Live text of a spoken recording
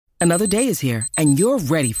Another day is here, and you're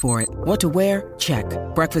ready for it. What to wear? Check.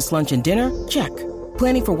 Breakfast, lunch, and dinner? Check.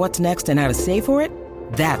 Planning for what's next and how to save for it?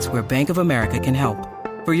 That's where Bank of America can help.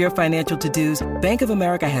 For your financial to-dos, Bank of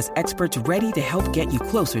America has experts ready to help get you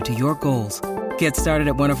closer to your goals. Get started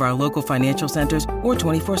at one of our local financial centers or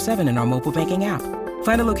 24/7 in our mobile banking app.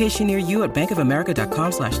 Find a location near you at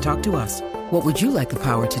bankofamerica.com/talktous. What would you like the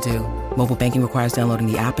power to do? Mobile banking requires downloading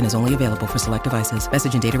the app and is only available for select devices.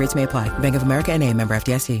 Message and data rates may apply. Bank of America N.A., member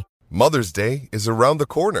FDIC. Mother's Day is around the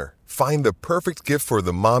corner. Find the perfect gift for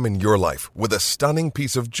the mom in your life with a stunning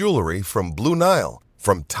piece of jewelry from Blue Nile.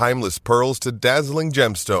 From timeless pearls to dazzling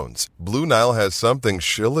gemstones, Blue Nile has something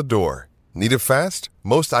she'll adore. Need it fast?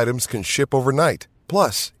 Most items can ship overnight.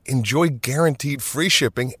 Plus, enjoy guaranteed free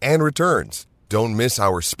shipping and returns. Don't miss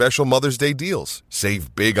our special Mother's Day deals.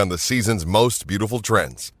 Save big on the season's most beautiful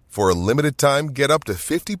trends. For a limited time, get up to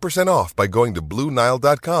 50% off by going to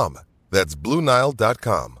BlueNile.com. That's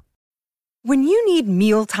BlueNile.com. When you need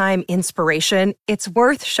mealtime inspiration, it's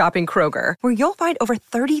worth shopping Kroger, where you'll find over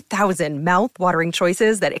 30,000 mouth-watering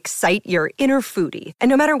choices that excite your inner foodie. And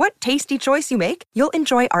no matter what tasty choice you make, you'll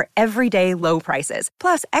enjoy our everyday low prices,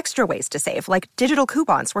 plus extra ways to save, like digital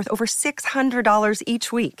coupons worth over $600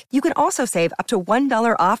 each week. You can also save up to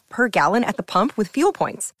 $1 off per gallon at the pump with fuel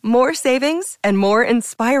points. More savings and more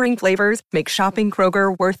inspiring flavors make shopping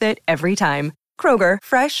Kroger worth it every time. Kroger,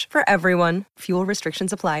 fresh for everyone. Fuel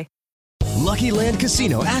restrictions apply. Lucky Land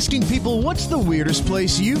Casino, asking people, what's the weirdest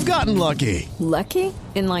place you've gotten lucky? Lucky?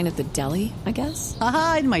 In line at the deli, I guess?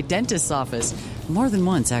 Aha, in my dentist's office. More than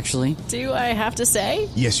once, actually. Do I have to say?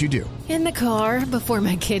 Yes, you do. In the car before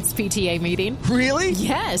my kids' PTA meeting. Really?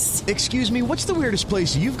 Yes. Excuse me, what's the weirdest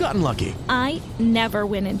place you've gotten lucky? I never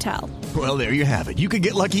win and tell. Well, there you have it. You can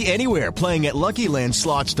get lucky anywhere, playing at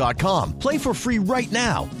LuckyLandSlots.com. Play for free right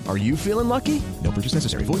now. Are you feeling lucky? No purchase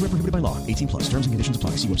necessary. Void where prohibited by law. 18 plus. Terms and conditions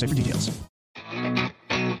apply. See website for details.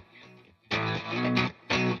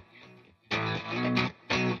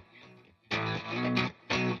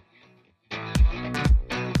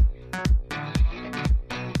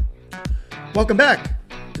 Welcome back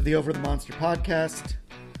to the Over the Monster podcast,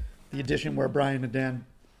 the edition where Brian and Dan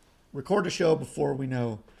record a show before we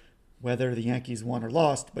know whether the Yankees won or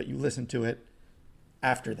lost, but you listen to it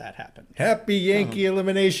after that happened. Happy Yankee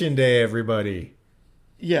Elimination Day, everybody.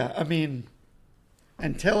 Yeah, I mean,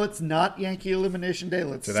 until it's not Yankee Elimination Day,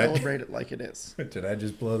 let's celebrate it like it is. Did I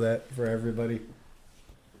just blow that for everybody?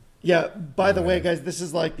 Yeah, by the way, guys, this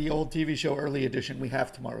is like the old TV show early edition. We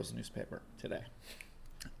have tomorrow's newspaper today.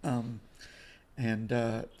 And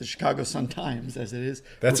the Chicago Sun-Times, as it is.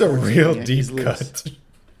 That's a real deep cut.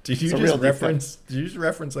 Did you just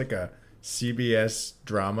reference like a CBS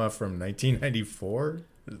drama from 1994?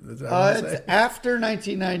 It's after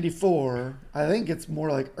 1994. I think it's more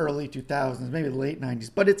like early 2000s, maybe late 90s.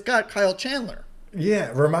 But it's got Kyle Chandler.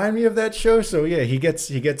 Yeah, remind me of that show. So yeah, he gets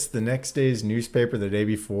the next day's newspaper the day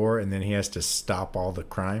before, and then he has to stop all the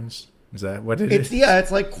crimes. Is that what it is? Yeah,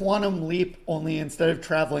 it's like Quantum Leap, only instead of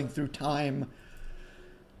traveling through time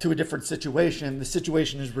to a different situation, the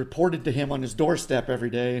situation is reported to him on his doorstep every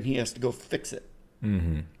day, and he has to go fix it.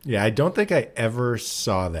 Mm-hmm. Yeah, I don't think I ever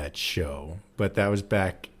saw that show, but that was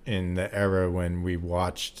back in the era when we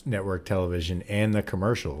watched network television and the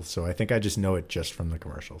commercials. So I think I just know it just from the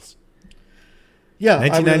commercials. Yeah,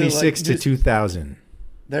 1996 to 2000.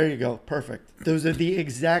 There you go. Perfect. Those are the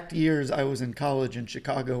exact years I was in college in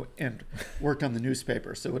Chicago and worked on the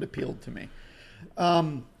newspaper, so it appealed to me.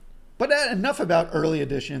 But enough about Early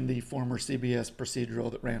Edition, the former CBS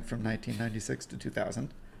procedural that ran from 1996 to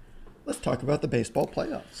 2000. Let's talk about the baseball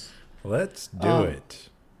playoffs. Let's do it.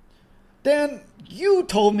 Dan, you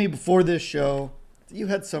told me before this show that you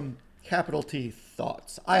had some capital T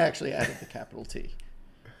thoughts. I actually added the capital T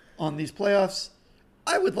on these playoffs.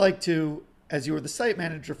 I would like to, as you are the site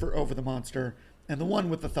manager for Over the Monster and the one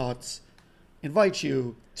with the thoughts, invite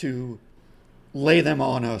you to lay them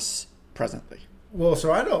on us presently. Well,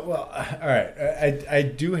 so I don't. Well, all right. I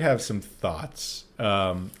do have some thoughts.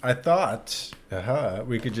 I thought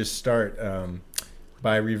we could just start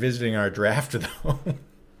by revisiting our draft, though.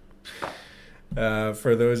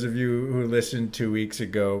 For those of you who listened 2 weeks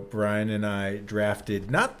ago, Brian and I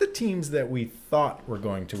drafted not the teams that we thought were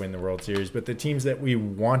going to win the World Series, but the teams that we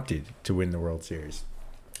wanted to win the World Series.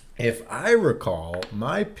 If I recall,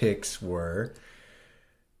 my picks were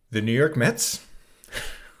the New York Mets,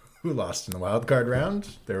 who lost in the wild card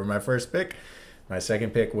round. They were my first pick. My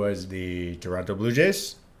second pick was the Toronto Blue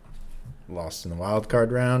Jays, lost in the wild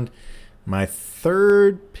card round. My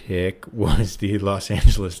third pick was the Los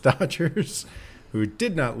Angeles Dodgers, who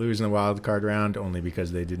did not lose in the wild card round, only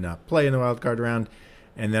because they did not play in the wild card round.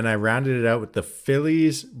 And then I rounded it out with the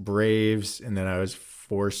Phillies, Braves, and then I was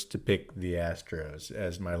forced to pick the Astros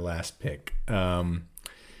as my last pick.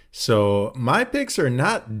 So my picks are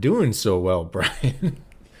not doing so well, Brian.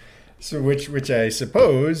 So which I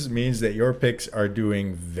suppose means that your picks are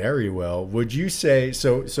doing very well. Would you say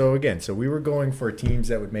so again, so we were going for teams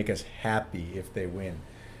that would make us happy if they win.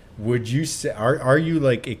 Would you say are you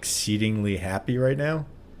like exceedingly happy right now?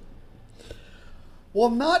 Well,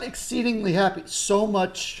 I'm not exceedingly happy. So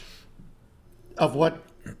much of what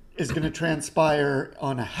is going to transpire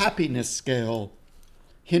on a happiness scale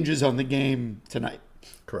hinges on the game tonight.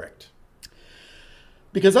 Correct.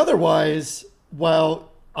 Because otherwise,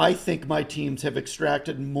 while I think my teams have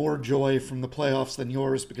extracted more joy from the playoffs than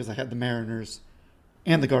yours, because I had the Mariners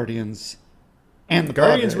and the Guardians and the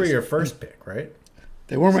Guardians Padres. were your first pick, right?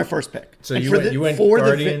 They were my first pick. So you went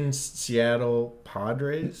Guardians, Seattle,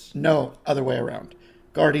 Padres? No, other way around.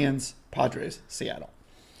 Guardians, Padres, Seattle.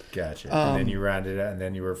 Gotcha. And then you rounded out, and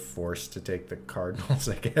then you were forced to take the Cardinals,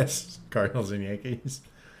 I guess. Cardinals and Yankees.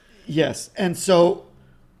 Yes. And so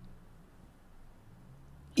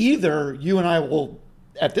either you and I will,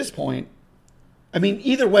 at this point, I mean,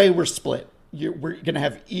 either way, we're split. We're going to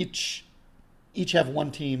have each have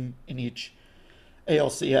one team in each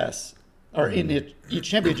ALCS or in each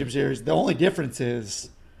championship series. The only difference is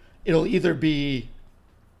it'll either be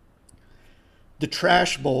the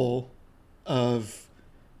trash bowl of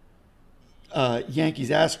Yankees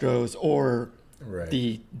Astros or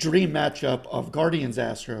the dream matchup of Guardians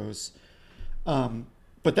Astros.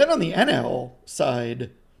 But then on the NL side,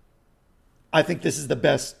 I think this is the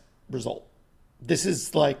best result. This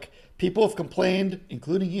is like people have complained,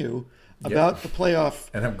 including you, about the playoff.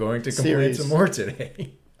 And I'm going to complain some more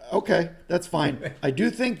today. Okay, that's fine. I do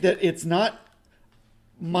think that it's not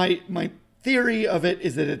my theory of it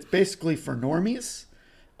is that it's basically for normies.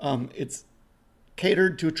 It's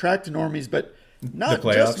catered to attract normies, but not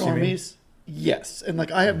just normies. Yes, and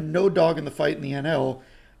like I have no dog in the fight in the NL,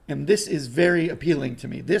 and this is very appealing to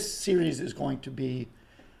me. This series is going to be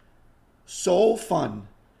so fun,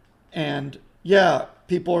 and yeah,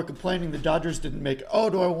 people are complaining the Dodgers didn't make it. Oh,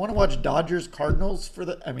 do I want to watch Dodgers Cardinals for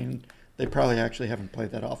the? I mean, they probably actually haven't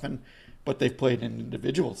played that often, but they've played in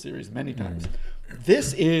individual series many times.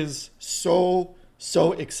 This is so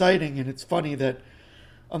exciting, and it's funny that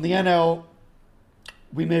on the NL,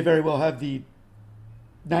 we may very well have the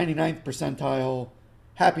 99th percentile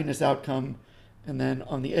happiness outcome, and then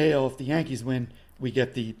on the AL, if the Yankees win, we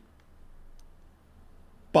get the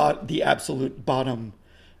absolute bottom,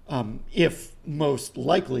 if most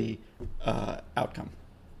likely, outcome.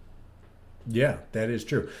 Yeah, that is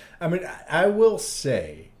true. I mean, I will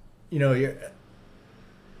say, it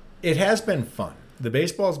has been fun. The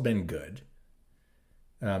baseball's been good.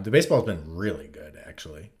 The baseball's been really good,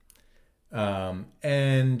 actually.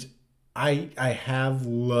 And I have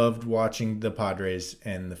loved watching the Padres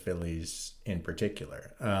and the Phillies in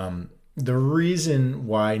particular. The reason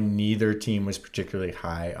why neither team was particularly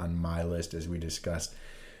high on my list, as we discussed,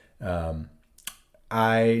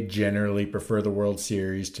 I generally prefer the World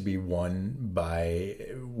Series to be won by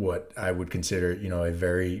what I would consider, a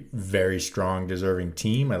very, very strong, deserving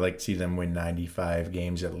team. I like to see them win 95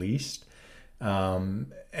 games at least. And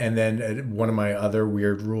then one of my other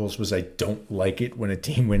weird rules was I don't like it when a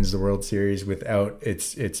team wins the World Series without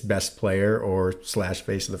its best player or /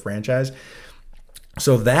 face of the franchise.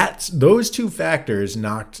 So those two factors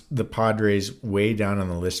knocked the Padres way down on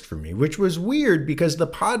the list for me, which was weird because the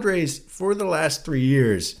Padres for the last 3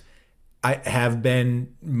 years have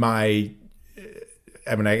been I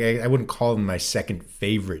wouldn't call them my second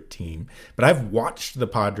favorite team, but I've watched the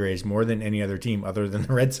Padres more than any other team other than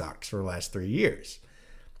the Red Sox for the last 3 years.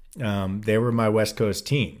 They were my West Coast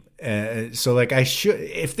team. So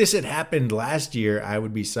if this had happened last year, I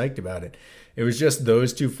would be psyched about it. It was just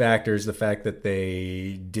those two factors, the fact that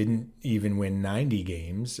they didn't even win 90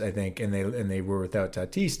 games, I think, and they were without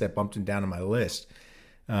Tatis, that bumped them down on my list.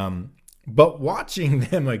 But watching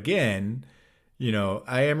them again,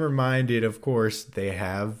 I am reminded, of course, they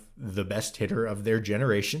have the best hitter of their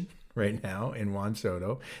generation right now in Juan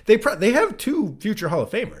Soto. They have two future Hall of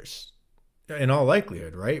Famers in all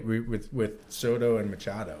likelihood, right? With Soto and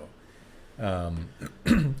Machado.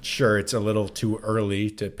 Sure, it's a little too early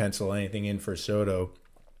to pencil anything in for Soto.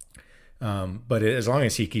 But as long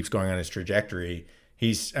as he keeps going on his trajectory,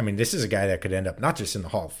 this is a guy that could end up not just in the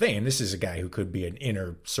Hall of Fame. This is a guy who could be an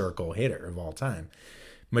inner circle hitter of all time.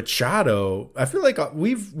 Machado, I feel like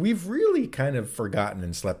we've really kind of forgotten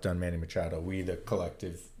and slept on Manny Machado. We, the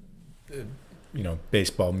collective,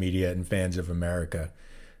 baseball media and fans of America.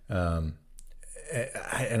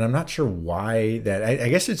 and I'm not sure why that. I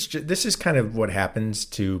guess this is kind of what happens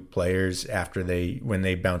to players after when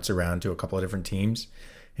they bounce around to a couple of different teams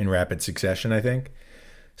in rapid succession, I think.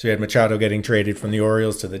 So you had Machado getting traded from the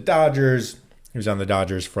Orioles to the Dodgers. He was on the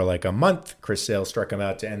Dodgers for like a month. Chris Sale struck him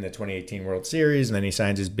out to end the 2018 World Series, and then he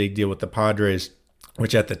signs his big deal with the Padres,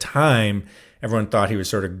 which at the time, everyone thought he was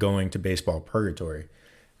sort of going to baseball purgatory.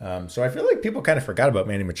 So I feel like people kind of forgot about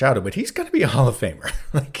Manny Machado, but he's going to be a Hall of Famer.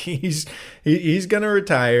 Like he's going to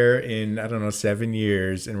retire in, I don't know, 7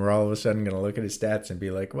 years, and we're all of a sudden going to look at his stats and be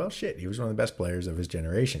like, well, shit, he was one of the best players of his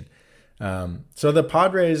generation. So the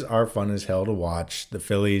Padres are fun as hell to watch. The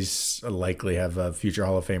Phillies likely have a future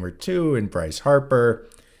Hall of Famer too, and Bryce Harper.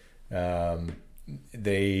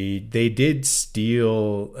 They did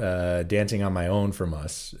steal Dancing on My Own from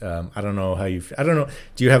us. I don't know how you. I don't know.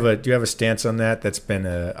 Do you have a stance on that? That's been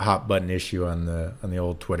a hot button issue on the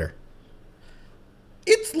old Twitter.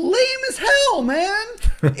 It's lame as hell, man.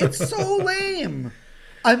 It's so lame.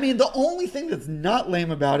 I mean, the only thing that's not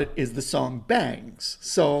lame about it is the song bangs.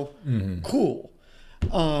 So cool.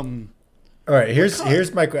 All right,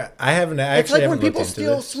 here's my. I haven't. It's like when people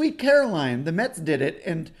steal "Sweet Caroline." The Mets did it,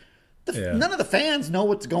 and none of the fans know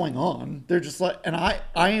what's going on. They're just like, and I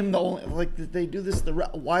am the only, like, they do this.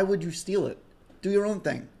 Why would you steal it? Do your own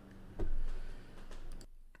thing.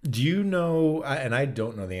 Do you know? And I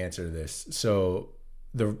don't know the answer to this. So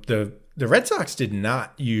the Red Sox did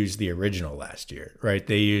not use the original last year, right?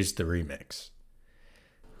 They used the remix.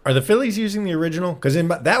 Are the Phillies using the original? Because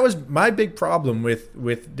that was my big problem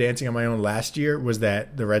with Dancing on My Own last year, was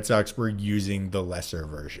that the Red Sox were using the lesser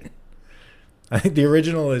version. I think the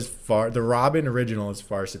Robin original is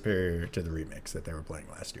far superior to the remix that they were playing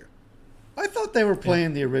last year. I thought they were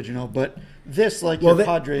playing the original, but this, like your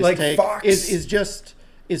Padres take, Fox is just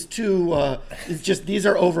these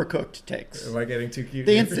are overcooked takes. Am I getting too cute?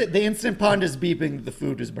 The instant pond is beeping, the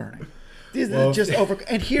food is burning. These are just overcooked.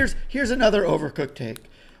 And here's another overcooked take.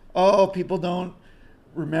 Oh, people don't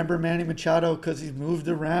remember Manny Machado because he's moved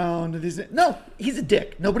around. No, he's a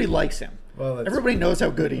dick. Nobody likes him. Well, everybody knows how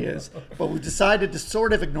good he is, but we decided to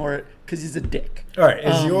sort of ignore it because he's a dick. All right,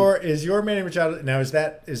 is your Manny Machado now? Is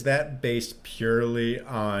that based purely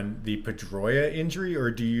on the Pedroia injury,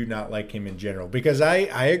 or do you not like him in general? Because I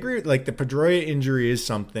agree, like the Pedroia injury is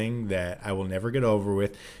something that I will never get over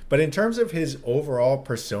with. But in terms of his overall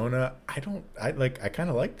persona, I kind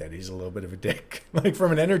of like that he's a little bit of a dick. Like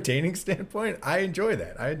from an entertaining standpoint, I enjoy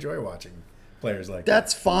that. I enjoy watching players like that.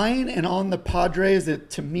 That's fine. And on the Padres,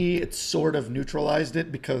 to me, it sort of neutralized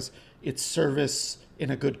it because it's service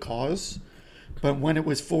in a good cause. But when it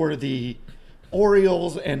was for the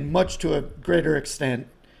Orioles and much to a greater extent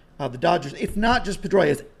the Dodgers, it's not just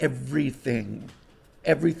Pedroia, it's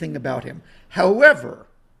everything about him. However,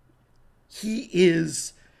 he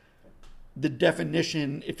is the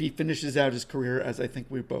definition, if he finishes out his career, as I think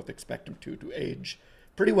we both expect him to age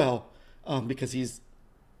pretty well, because he's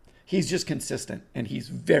just consistent, and he's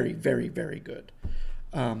very, very, very good.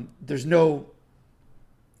 There's no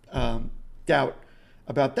doubt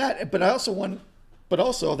about that. But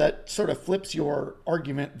also that sort of flips your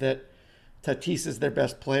argument that Tatis is their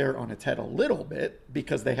best player on its head a little bit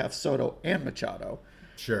because they have Soto and Machado.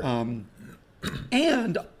 Sure.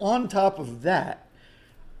 And on top of that,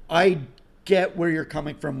 I get where you're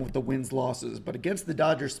coming from with the wins losses, but against the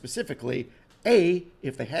Dodgers specifically, A,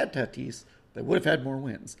 if they had Tatis, they would have had more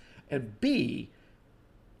wins. And B,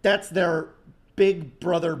 that's their big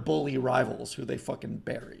brother bully rivals who they fucking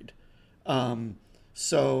buried.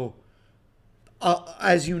 So,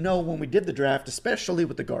 as you know, when we did the draft, especially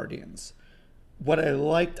with the Guardians, what I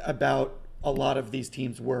liked about a lot of these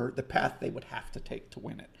teams were the path they would have to take to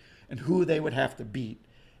win it and who they would have to beat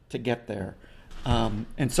to get there.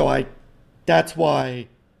 And so that's why,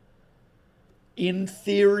 in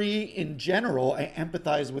theory, in general, I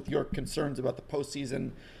empathize with your concerns about the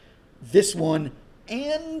postseason, this one,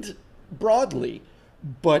 and broadly.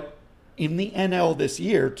 But in the NL this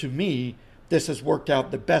year, to me, this has worked out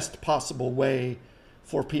the best possible way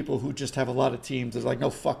for people who just have a lot of teams. It's like, no,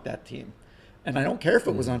 fuck that team. And I don't care if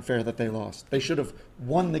it was unfair that they lost. They should have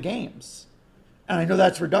won the games. And I know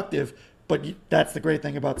that's reductive, but that's the great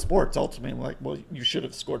thing about sports. Ultimately, like, well, you should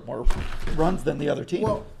have scored more runs than the other team.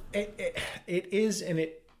 Well, it is and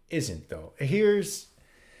it isn't, though. Here's,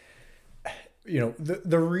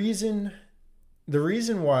 the reason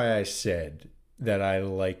why I said that I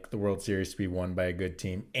like the World Series to be won by a good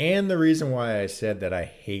team, and the reason why I said that I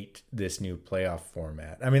hate this new playoff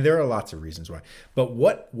format. I mean, there are lots of reasons why, but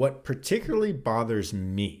what particularly bothers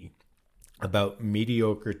me about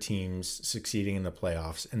mediocre teams succeeding in the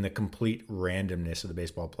playoffs and the complete randomness of the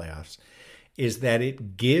baseball playoffs is that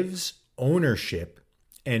it gives ownership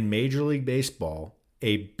and Major League Baseball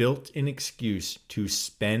a built-in excuse to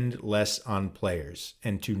spend less on players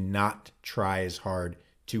and to not try as hard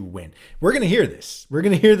to win. We're going to hear this. We're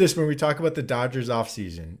going to hear this when we talk about the Dodgers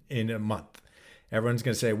offseason in a month. Everyone's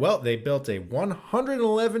going to say, well, they built a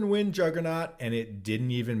 111-win juggernaut and it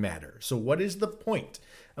didn't even matter. So what is the point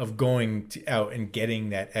of going out and getting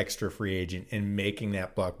that extra free agent and making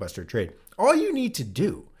that blockbuster trade? All you need to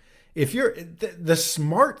do, if you're the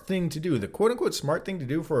smart thing to do, the quote unquote smart thing to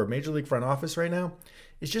do for a major league front office right now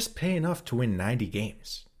is just pay enough to win 90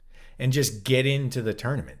 games and just get into the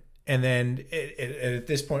tournament. And then at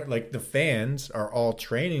this point, like, the fans are all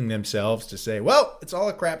training themselves to say, well, it's all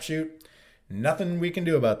a crapshoot. Nothing we can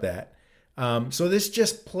do about that. So this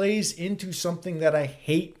just plays into something that I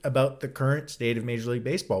hate about the current state of Major League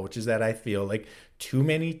Baseball, which is that I feel like too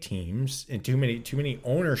many teams and too many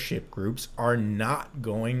ownership groups are not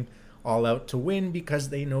going all out to win because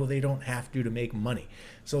they know they don't have to make money.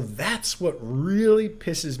 So that's what really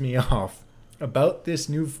pisses me off about this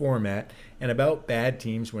new format and about bad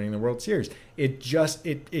teams winning the World Series.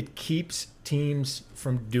 It keeps teams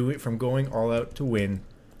from going all out to win,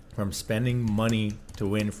 from spending money to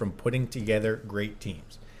win, from putting together great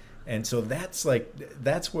teams. And so that's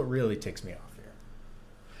what really ticks me off here.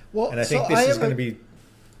 Well, and I think this is going to be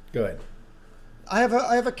go ahead. I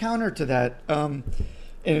have a counter to that.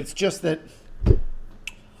 And it's just that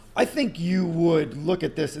I think you would look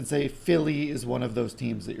at this and say Philly is one of those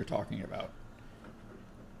teams that you're talking about.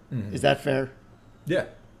 Mm-hmm. Is that fair? Yeah.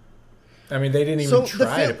 I mean, they didn't even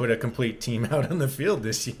try to put a complete team out on the field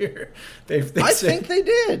this year. I think they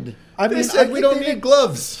did. They said we don't need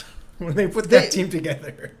gloves when they put that team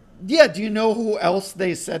together. Yeah, do you know who else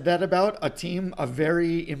they said that about? A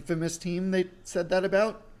very infamous team they said that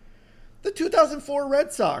about? The 2004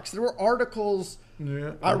 Red Sox. There were articles,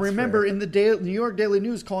 I remember, in the New York Daily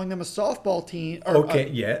News calling them a softball team. In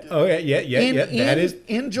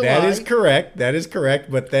July. That is correct. That is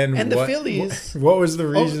correct. But then the Phillies. What was the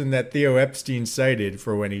reason that Theo Epstein cited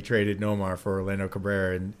for when he traded Nomar for Orlando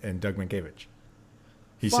Cabrera and Doug Mankiewicz?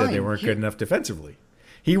 He said they weren't good enough defensively.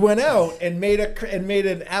 He went out and made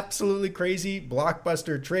an absolutely crazy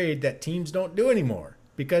blockbuster trade that teams don't do anymore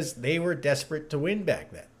because they were desperate to win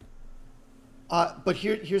back then. But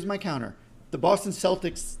here's my counter. The Boston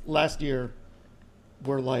Celtics last year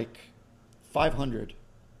were like 500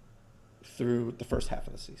 through the first half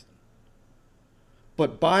of the season.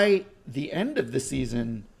 But by the end of the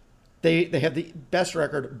season, they had the best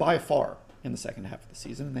record by far in the second half of the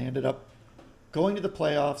season. And they ended up going to the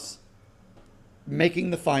playoffs,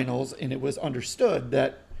 making the finals, and it was understood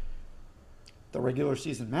that the regular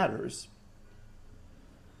season matters.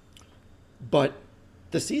 But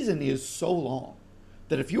the season is so long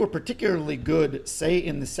that if you were particularly good, say,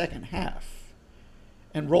 in the second half,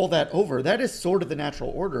 and roll that over, that is sort of the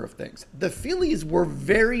natural order of things. The Phillies were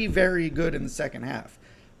very, very good in the second half.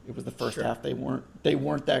 It was the first half they weren't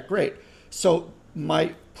that great. So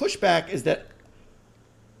my pushback is that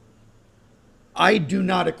I do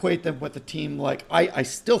not equate them with a team like I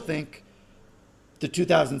still think the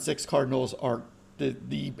 2006 Cardinals are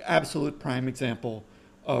the absolute prime example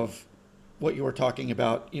of what you were talking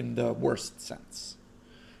about in the worst sense.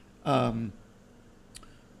 Well,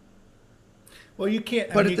 you can't.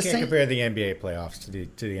 You can't compare the NBA playoffs to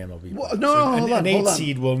the MLB. Well, hold on. An 8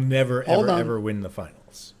 seed will never ever win the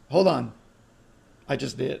finals. Hold on, I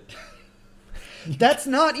just did. That's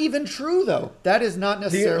not even true, though. That is not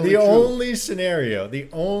necessarily the true. The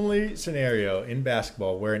only scenario in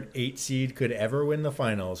basketball where an 8 seed could ever win the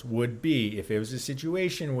finals would be if it was a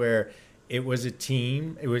situation where it was a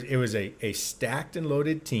team. It was a stacked and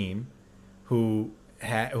loaded team who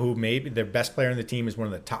maybe their best player on the team is one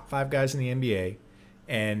of the top 5 guys in the NBA,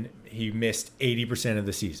 and he missed 80% of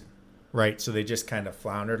the season, right? So they just kind of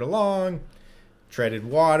floundered along, treaded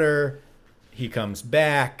water. He comes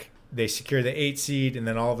back. They secure the 8 seed, and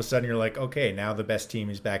then all of a sudden you're like, okay, now the best team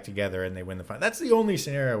is back together and they win the final. That's the only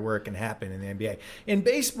scenario where it can happen in the NBA. In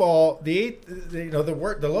baseball, the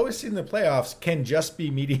lowest seed in the playoffs can just be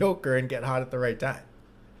mediocre and get hot at the right time.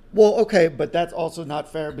 Well, okay, but that's also not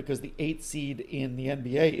fair because the 8 seed in the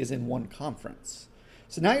NBA is in one conference.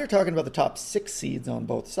 So now you're talking about the top 6 seeds on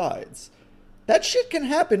both sides. That shit can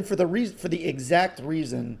happen for the exact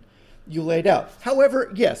reason you laid out.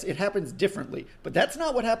 However, yes, it happens differently, but that's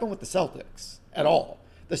not what happened with the Celtics at all.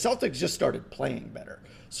 The Celtics just started playing better.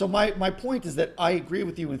 So my point is that I agree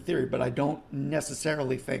with you in theory, but I don't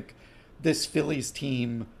necessarily think this Phillies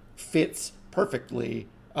team fits perfectly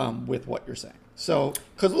with what you're saying. So,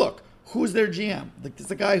 because look, who's their GM? Like, it's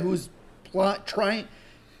the guy who's trying.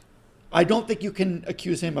 I don't think you can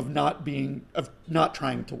accuse him of not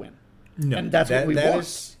trying to win. No, and that's what we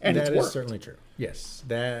want. And that it's worked. is certainly true. Yes,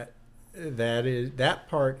 that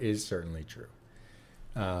part is certainly true.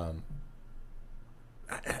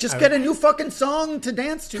 Just get a new fucking song to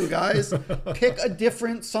dance to, guys. Pick a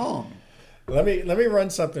different song. Let me run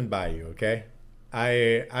something by you, okay?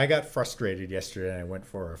 I got frustrated yesterday and I went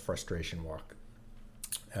for a frustration walk.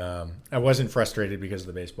 I wasn't frustrated because of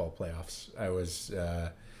the baseball playoffs. I was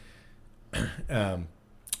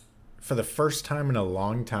for the first time in a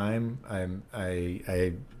long time,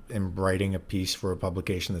 I am writing a piece for a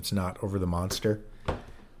publication that's not Over the Monster.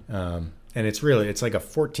 And it's like a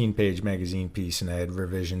 14-page magazine piece, and I had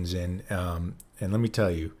revisions in. And let me tell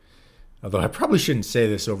you, although I probably shouldn't say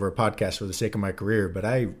this over a podcast for the sake of my career, but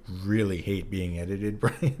I really hate being edited,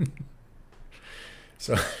 Brian.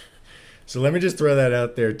 So let me just throw that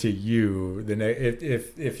out there to you.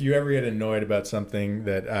 If you ever get annoyed about something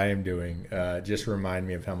that I am doing, just remind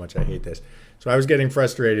me of how much I hate this. So I was getting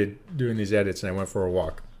frustrated doing these edits, and I went for a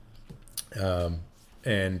walk.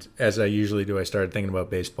 And as I usually do, I started thinking about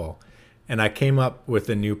baseball. And I came up with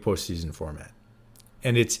a new postseason format.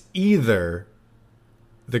 And it's either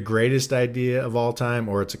the greatest idea of all time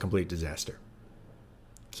or it's a complete disaster.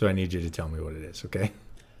 So I need you to tell me what it is, okay?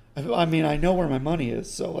 I mean, I know where my money is,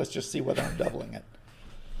 so let's just see whether I'm doubling it.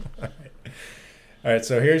 All right,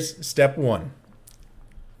 so here's step one.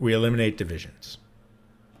 We eliminate divisions.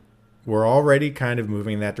 We're already kind of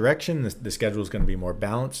moving in that direction. The schedule is going to be more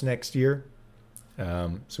balanced next year.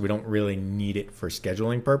 So we don't really need it for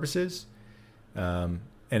scheduling purposes. And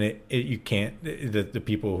you can't, the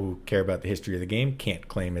people who care about the history of the game can't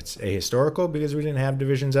claim it's ahistorical because we didn't have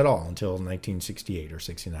divisions at all until 1968 or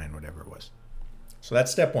 69, whatever it was. So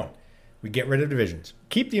that's step one. We get rid of divisions.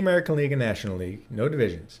 Keep the American League and National League, no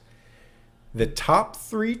divisions. The top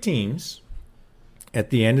 3 teams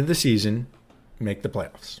at the end of the season make the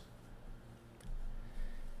playoffs.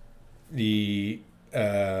 This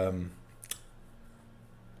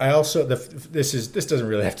doesn't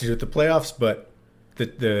really have to do with the playoffs, but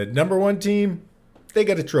the number 1 team, they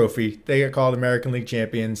get a trophy. They get called American League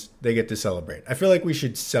champions. They get to celebrate. I feel like we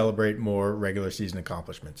should celebrate more regular season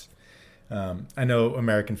accomplishments. I know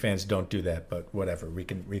American fans don't do that, but whatever. We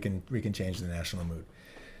can change the national mood.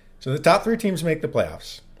 So the top 3 teams make the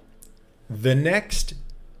playoffs. The next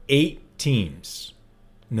 8 teams,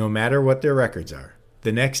 no matter what their records are,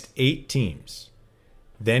 the next 8 teams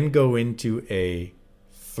then go into a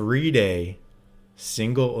 3-day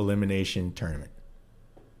single elimination tournament.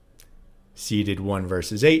 Seeded 1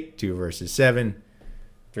 versus 8, 2 versus 7,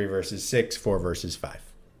 3 versus 6, 4 versus 5.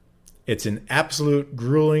 It's an absolute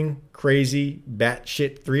grueling, crazy,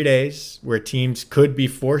 batshit 3 days where teams could be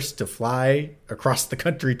forced to fly across the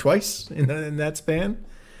country twice in that span.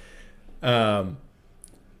 And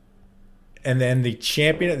then the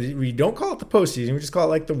champion, we don't call it the postseason, we just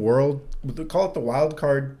call it we call it the wild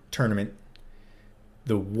card tournament.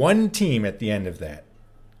 The one team at the end of that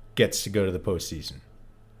gets to go to the postseason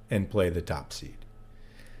and play the top seed.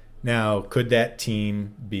 Now, could that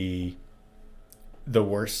team be the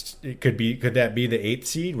worst? Could that be the 8th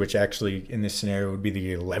seed, which actually in this scenario would be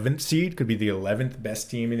the 11th seed? Could be the 11th best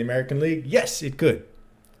team in the American League? Yes, it could.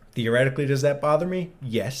 Theoretically, does that bother me?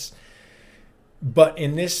 Yes. But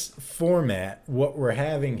in this format, what we're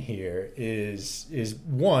having here is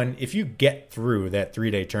one, if you get through that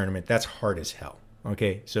 3-day tournament, that's hard as hell.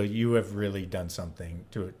 Okay, so you have really done something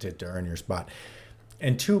to earn your spot.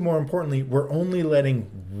 And 2, more importantly, we're only letting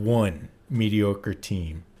 1 mediocre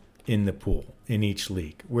team in the pool in each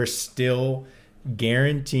league. We're still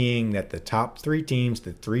guaranteeing that the top 3 teams,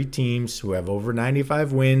 the 3 teams who have over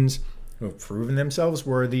 95 wins, who have proven themselves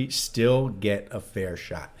worthy, still get a fair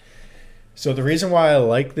shot. So the reason why I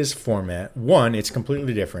like this format, 1, it's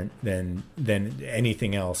completely different than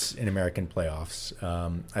anything else in American playoffs.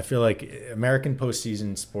 I feel like American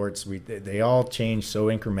postseason sports, they all change so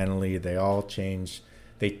incrementally. They all change.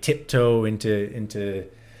 They tiptoe into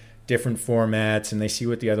different formats, and they see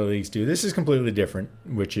what the other leagues do. This is completely different,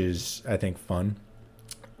 which is, I think, fun.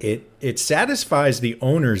 It satisfies the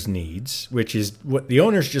owners' needs, which is what the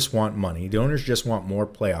owners just want money. The owners just want more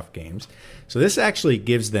playoff games. So this actually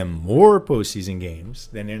gives them more postseason games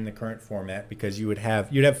than in the current format because you'd have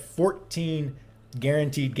 14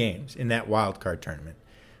 guaranteed games in that wild card tournament.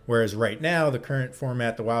 Whereas right now, the current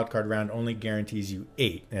format, the wild card round, only guarantees you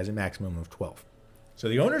 8. It has a maximum of 12. So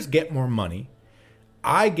the owners get more money.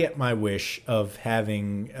 I get my wish of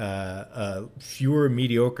having fewer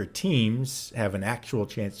mediocre teams have an actual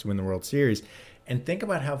chance to win the World Series. And think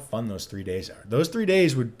about how fun those 3 days are. Those 3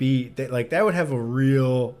 days would be that would have a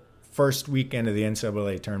real first weekend of the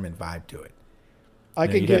NCAA tournament vibe to it. I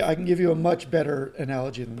can give you a much better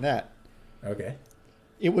analogy than that. Okay.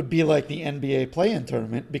 It would be like the NBA play-in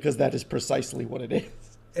tournament because that is precisely what it is.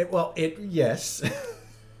 Yes,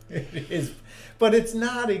 it is, but it's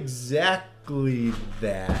not exactly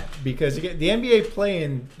that because again, the NBA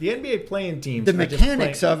play-in teams. The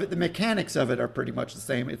mechanics of it are pretty much the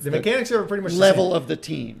same. It's the mechanics are pretty much level the same. of the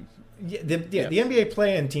team. Yeah, the NBA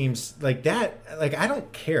play-in teams like that. Like I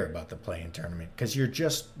don't care about the play-in tournament because you're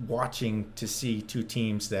just watching to see two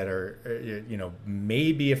teams that are,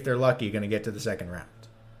 maybe if they're lucky, going to get to the second round.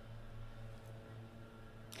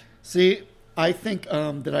 See, I think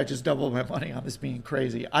that I just doubled my money on this being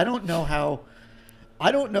crazy. I don't know how.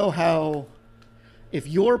 If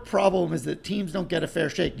your problem is that teams don't get a fair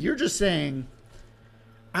shake, you're just saying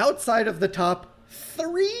outside of the top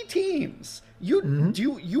 3 teams.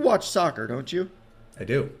 You watch soccer, don't you? I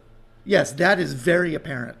do. Yes, that is very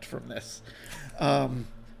apparent from this.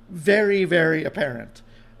 Very, very apparent.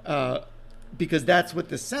 Because that's what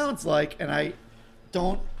this sounds like, and I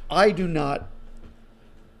do not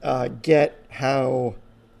get how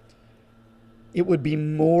it would be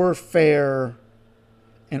more fair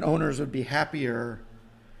and owners would be happier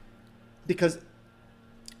because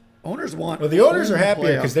owners want. Well, the owners are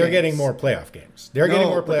happier because they're getting more playoff games. They're getting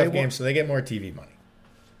more playoff games, so they get more TV money.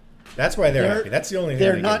 That's why they're happy. That's the only thing.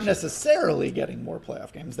 They're not necessarily getting more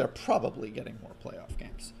playoff games. They're probably getting more playoff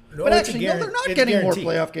games. No, but actually, no, they're not getting more guaranteed.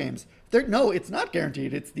 playoff games. No, it's not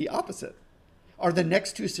guaranteed. It's the opposite. Are the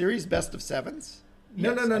next 2 series best of 7s?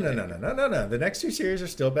 No. The next 2 series are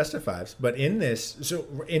still best of 5s, but in this,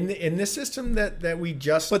 in this system that we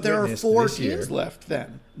just but there are 4 teams year, left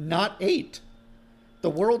then, not 8.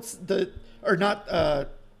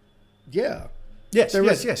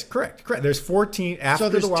 Yes, correct. There's 14 after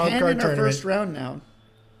the wild 10 card in our tournament. first round now.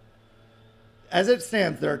 As it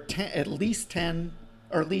stands, there are at least 10,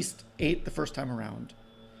 or at least 8 the first time around,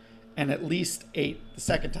 and at least 8 the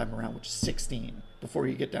second time around, which is 16 before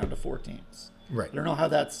you get down to 4 teams. Right. I don't know how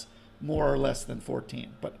that's more or less than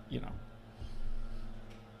 14, but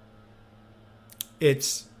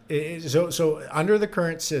So under the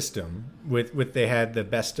current system, with they had the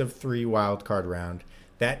best of 3 wild card round,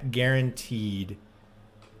 that guaranteed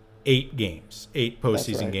 8 games, 8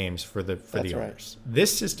 postseason games for the owners. Right.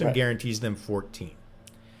 This system guarantees them 14.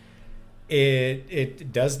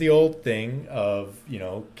 It does the old thing of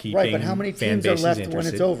keeping right, but how many teams are left interested. when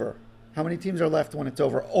it's over? How many teams are left when it's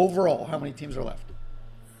over? Overall, how many teams are left?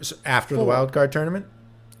 So after the wild card tournament?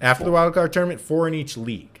 After the wild card tournament, 4 in each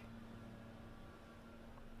league.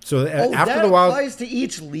 So after that the wild applies to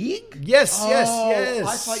each league? Yes. I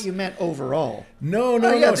thought you meant overall. No.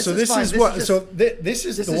 So this is the wild.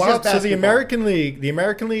 So the American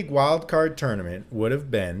League wild card tournament would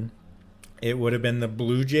have been the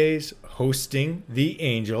Blue Jays hosting the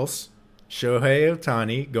Angels, Shohei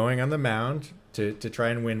Ohtani going on the mound to try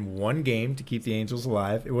and win 1 game to keep the Angels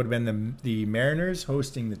alive. It would have been the Mariners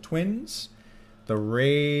hosting the Twins, the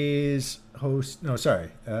Rays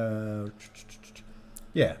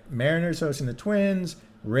Mariners hosting the Twins,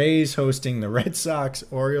 Rays hosting the Red Sox,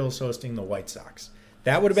 Orioles hosting the White Sox.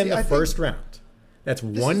 That would have been the first round. That's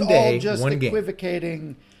 1 day, 1 game.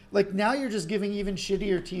 Equivocating. Like now you're just giving even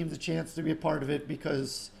shittier teams a chance to be a part of it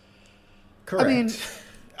because. Correct. I mean,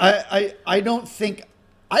 I don't think.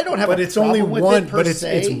 I don't have but a it's problem only with one, it per but it's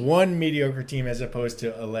se. one mediocre team as opposed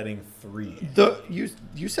to letting 3.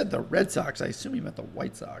 You said the Red Sox. I assume you meant the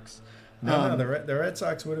White Sox. No, the Red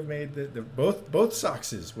Sox would have made both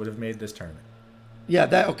Soxes would have made this tournament.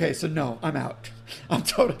 Yeah, okay. So no, I'm out. I'm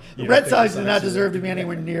total. The Red Sox do not deserve to be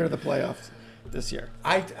anywhere near the playoffs this year.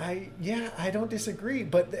 I don't disagree,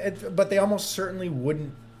 but they almost certainly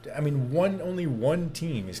wouldn't. I mean, only one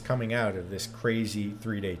team is coming out of this crazy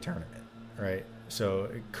 3-day tournament, right? So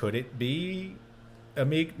could it be a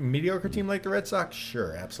mediocre team like the Red Sox?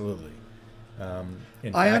 Sure, absolutely.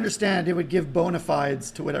 I understand it would give bona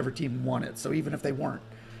fides to whatever team won it. So even if they weren't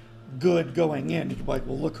good going in, you'd be like,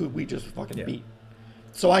 well, look who we just fucking beat.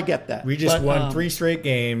 So I get that. We just won 3 straight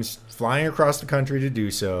games, flying across the country to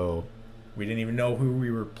do so. We didn't even know who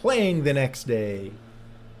we were playing the next day.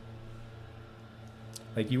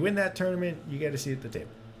 Like, you win that tournament, you got to see at the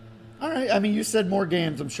table. All right. I mean, you said more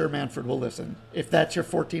games. I'm sure Manfred will listen. If that's your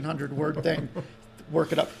 1,400-word thing,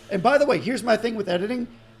 work it up. And by the way, here's my thing with editing.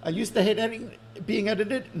 I used to hate being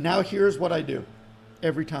edited. Now here's what I do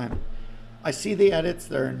every time. I see the edits.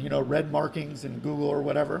 They're in, red markings in Google or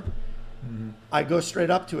whatever. Mm-hmm. I go straight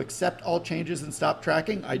up to accept all changes and stop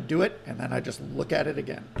tracking. I do it, and then I just look at it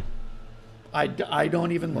again. I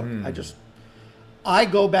don't even look. I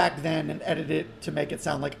go back then and edit it to make it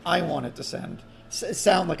sound like I want it to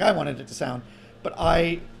sound like I wanted it to sound. But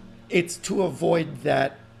it's to avoid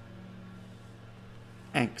that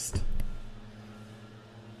angst.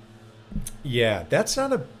 Yeah,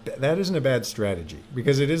 that isn't a bad strategy,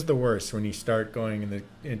 because it is the worst when you start going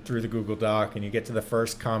through the Google Doc and you get to the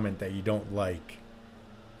first comment that you don't like,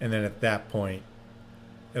 and then at that point,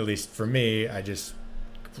 at least for me, I just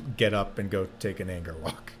get up and go take an anger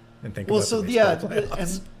walk and think about the baseball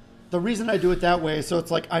playoffs. And the reason I do it that way, so it's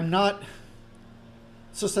like I'm not.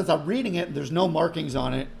 So since I'm reading it and there's no markings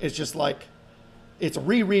on it, it's just like it's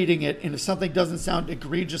rereading it, and if something doesn't sound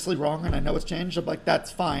egregiously wrong and I know it's changed, I'm like,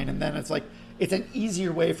 that's fine. And then it's like, it's an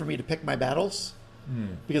easier way for me to pick my battles,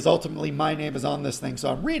 because ultimately my name is on this thing.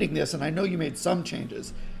 So I'm reading this and I know you made some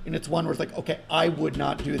changes, and it's one where it's like, okay, I would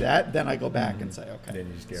not do that. Then I go back and say, okay. Then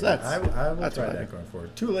you just get so I will try what I that do. going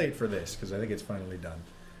forward. Too late for this, because I think it's finally done.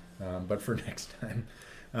 But for next time.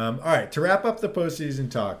 All right, to wrap up the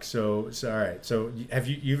postseason talk. So all right. So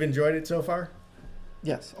you've enjoyed it so far?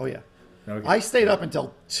 Yes. Oh yeah. Okay. I stayed up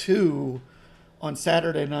until 2 on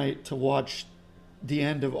Saturday night to watch the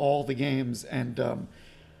end of all the games, and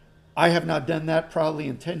I have not done that probably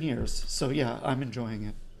in 10 years. So yeah, I'm enjoying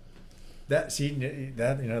it. That's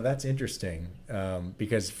interesting,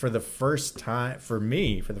 because for the first time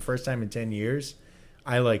in 10 years,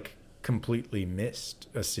 I completely missed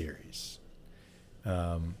a series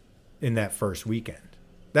in that first weekend.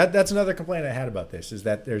 That's another complaint I had about this, is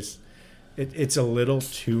that it's a little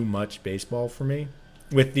too much baseball for me.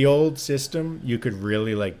 With the old system, you could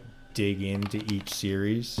really dig into each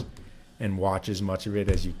series and watch as much of it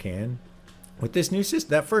as you can. With this new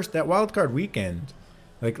system, that wild card weekend,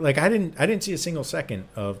 I didn't see a single second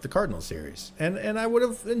of the Cardinals series, and I would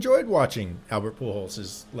have enjoyed watching Albert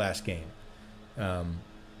Pujols' last game.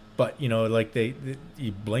 But you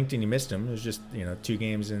blinked and you missed him. It was just 2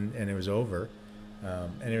 games and it was over,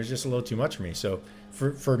 and it was just a little too much for me. So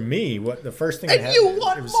for me, what the first thing and you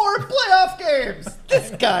want more playoff games?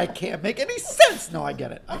 This guy can't make any sense. No, I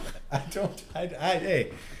get it.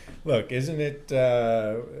 Hey, look, isn't it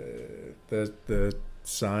the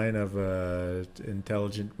sign of an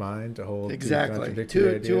intelligent mind to hold exactly two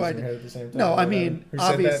ideas in your head at the same time? No, I mean, Who said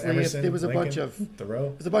that? obviously, Emerson, if there was a Lincoln, bunch of Thoreau?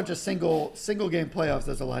 there's a bunch of single game playoffs,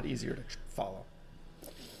 that's a lot easier to follow.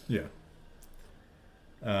 Yeah.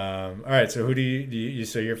 All right. So who do you?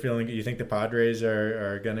 So you're feeling? You think the Padres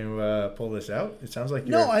are going to pull this out? It sounds like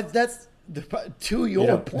that's to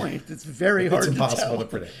your point. It's very hard. It's impossible to tell. to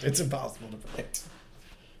predict. It's impossible to predict.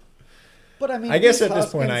 But I mean, I guess Rhys at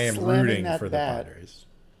this point, I Hoskins am slamming rooting that for the bat, Padres.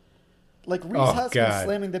 Like Rhys Hoskins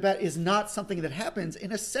slamming the bat is not something that happens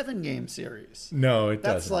in a 7-game series. No, it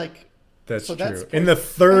that's doesn't. That's so true. that's in the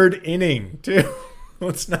 3rd inning too.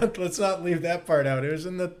 Let's not leave that part out. It was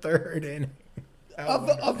in the 3rd inning.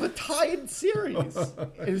 Of a tied series.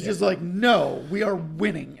 It was just like, no, we are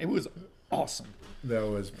winning. It was awesome. That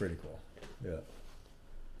was pretty cool. Yeah.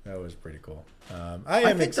 That was pretty cool.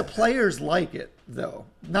 I think the players like it, though.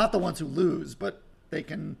 Not the ones who lose, but they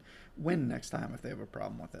can win next time if they have a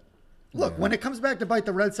problem with it. Look, when it comes back to bite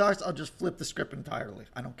the Red Sox, I'll just flip the script entirely.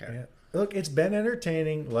 I don't care. Yeah. Look, it's been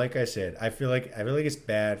entertaining. Like I said, I feel like it's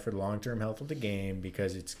bad for the long-term health of the game,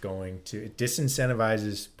 because it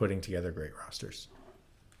disincentivizes putting together great rosters.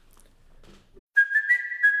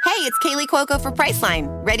 Hey, it's Kaylee Cuoco for Priceline.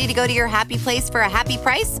 Ready to go to your happy place for a happy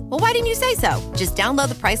price? Well, why didn't you say so? Just download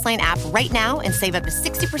the Priceline app right now and save up to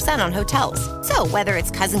 60% on hotels. So whether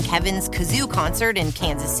it's Cousin Kevin's Kazoo Concert in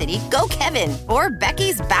Kansas City, go Kevin, or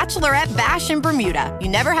Becky's Bachelorette Bash in Bermuda, you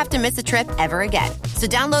never have to miss a trip ever again. So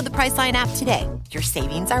download the Priceline app today. Your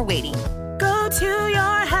savings are waiting. Go to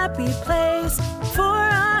your happy place for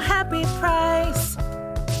a happy price.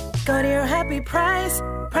 Go to your happy price,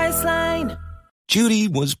 Priceline. Judy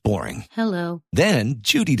was boring. Hello. Then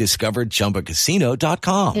Judy discovered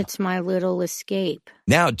ChumbaCasino.com. It's my little escape.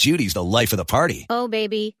 Now Judy's the life of the party. Oh,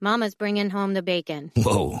 baby, mama's bringing home the bacon.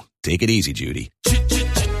 Whoa, take it easy, Judy.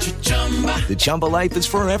 The Chumba life is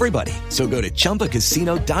for everybody. So go to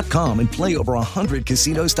ChumbaCasino.com and play over 100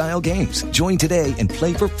 casino-style games. Join today and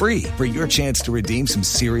play for free for your chance to redeem some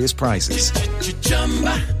serious prizes.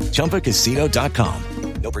 ChumbaCasino.com.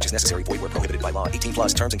 No purchase necessary. Void where prohibited by law. 18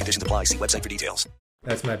 plus terms and conditions apply. See website for details.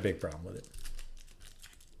 That's my big problem with it.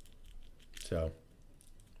 So,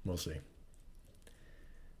 we'll see.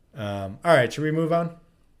 All right, should we move on?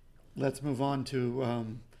 Let's move on to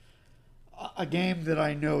a game that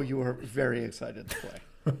I know you are very excited to play.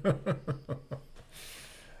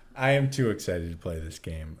 I am too excited to play this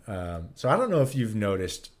game. So I don't know if you've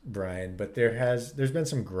noticed, Brian, but there's been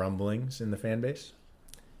some grumblings in the fan base.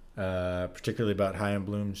 Particularly about Chaim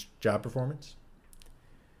Bloom's job performance.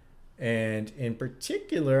 And in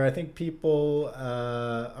particular, I think people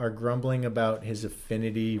are grumbling about his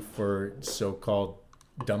affinity for so-called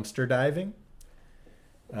dumpster diving.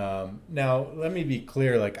 Now, let me be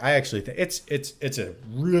clear. Like, I actually think it's a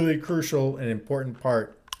really crucial and important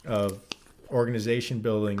part of organization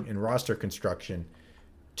building and roster construction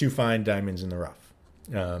to find diamonds in the rough,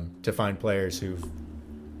 to find players who've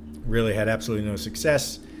really had absolutely no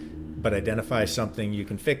success, but identify something you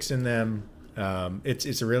can fix in them.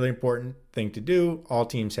 It's a really important thing to do. All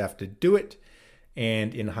teams have to do it.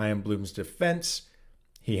 And in Chaim Bloom's defense,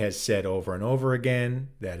 he has said over and over again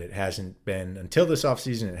that it hasn't been, until this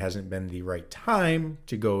offseason, it hasn't been the right time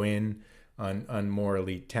to go in on more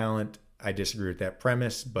elite talent. I disagree with that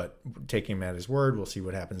premise, but taking him at his word, we'll see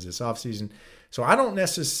what happens this offseason. So I don't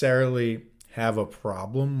necessarily have a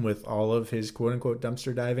problem with all of his quote-unquote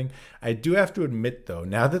dumpster diving. I do have to admit, though,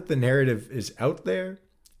 now that the narrative is out there,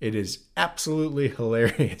 it is absolutely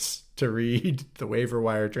hilarious to read the waiver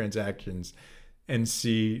wire transactions and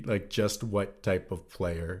see like just what type of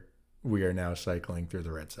player we are now cycling through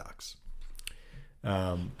the Red Sox.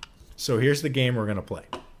 So here's the game we're going to play.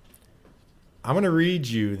 I'm going to read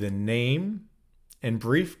you the name and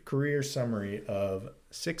brief career summary of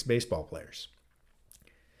 6 baseball players.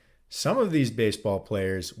 Some of these baseball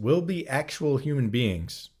players will be actual human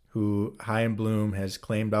beings who Chaim Bloom has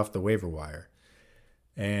claimed off the waiver wire,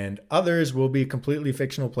 and others will be completely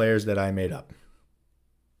fictional players that I made up.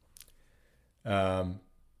 How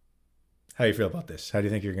do you feel about this? How do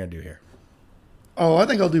you think you're going to do here? Oh, I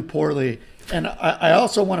think I'll do poorly. And I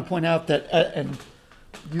also want to point out that, and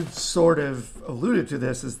you've sort of alluded to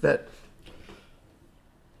this, is that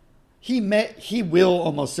he will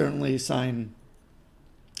almost certainly sign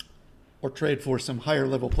or trade for some higher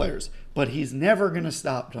level players, but he's never going to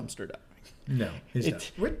stop dumpster diving. No, he's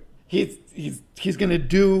not. He's going to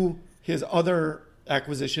do his other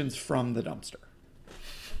acquisitions from the dumpster.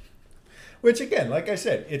 Which, again, like I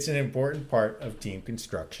said, it's an important part of team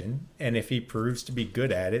construction. And if he proves to be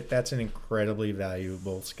good at it, that's an incredibly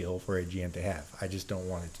valuable skill for a GM to have. I just don't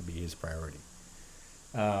want it to be his priority.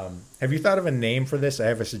 Have you thought of a name for this? I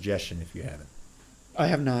have a suggestion if you haven't. I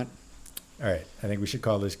have not. All right. I think we should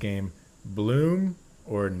call this game Bloom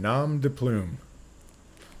or Nom de Plume.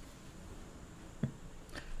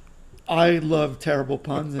 I love terrible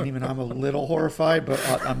puns, and even I'm a little horrified, but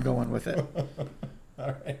I'm going with it.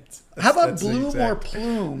 All right. How about Bloom or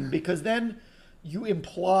Plume? Because then you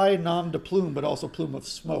imply nom de plume, but also plume of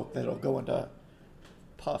smoke that'll go into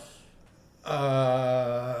puff.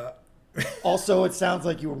 Also, it sounds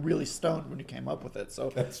like you were really stoned when you came up with it.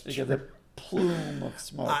 So that's you get the plume of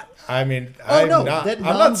smoke. I'm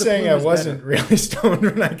not saying I wasn't really stoned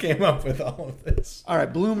when I came up with all of this. All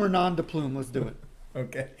right, Bloom or nom de plume? Let's do it.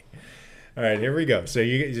 Okay. All right, here we go. So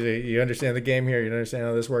you understand the game here? You understand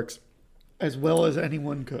how this works? As well as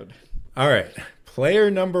anyone could. All right. Player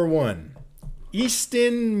number 1,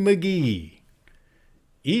 Easton McGee.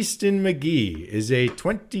 Easton McGee is a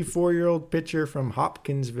 24-year-old pitcher from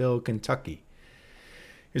Hopkinsville, Kentucky.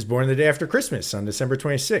 He was born the day after Christmas on December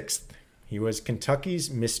 26th. He was Kentucky's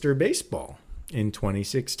Mr. Baseball in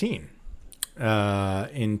 2016.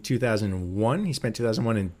 In 2001, he spent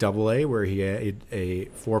 2001 in Double-A, where he had a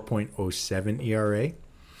 4.07 ERA.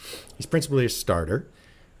 He's principally a starter,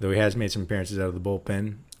 though he has made some appearances out of the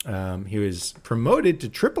bullpen. He was promoted to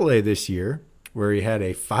AAA this year, where he had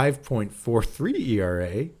a 5.43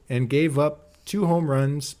 ERA and gave up 2 home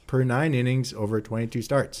runs per 9 innings over 22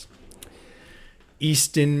 starts.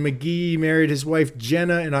 Easton McGee married his wife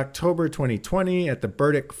Jenna in October 2020 at the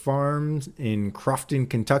Burdick Farms in Crofton,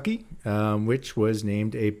 Kentucky, which was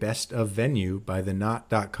named a best of venue by the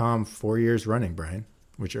Not.com 4 years running, Brian,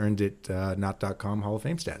 which earned it Not.com Hall of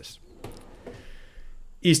Fame status.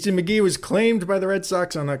 Easton McGee was claimed by the Red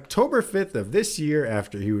Sox on October 5th of this year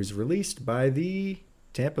after he was released by the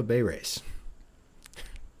Tampa Bay Rays.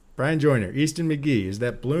 Brian Joyner, Easton McGee, is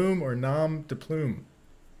that Bloom or nom de plume?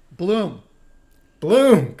 Bloom.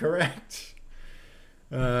 Bloom, correct.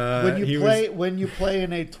 When you play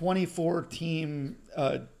in a 24-team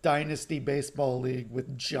dynasty baseball league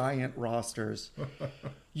with giant rosters,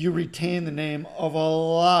 you retain the name of a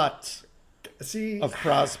lot of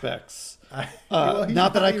prospects.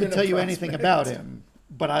 Not that I could tell you anything about him,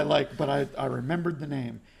 but I remembered the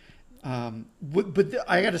name. But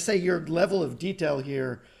I got to say, your level of detail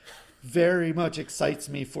here very much excites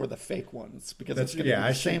me for the fake ones, because it's going to be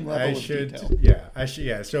the same level of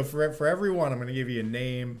detail. So for everyone, I'm going to give you a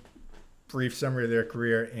name, brief summary of their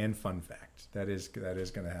career, and fun fact. That is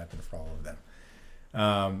going to happen for all of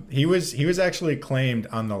them. He was actually claimed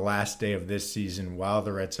on the last day of this season while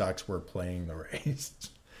the Red Sox were playing the Rays.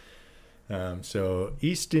 So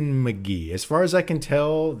Easton McGee, as far as I can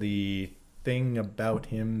tell, the thing about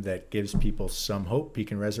him that gives people some hope he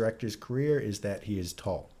can resurrect his career is that he is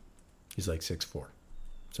tall. He's like 6'4".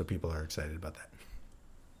 So people are excited about that.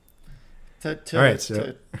 All right,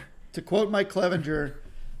 to quote Mike Clevenger,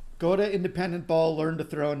 go to independent ball, learn to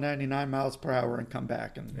throw 99 miles per hour, and come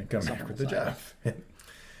back come back with the job.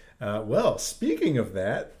 Well, speaking of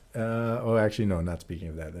that, actually, no, not speaking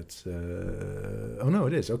of that. That's no,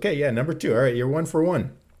 it is. Okay, yeah, number 2. All right, you're 1 for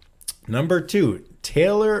 1. Number 2,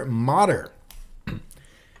 Taylor Motter.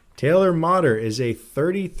 Taylor Motter is a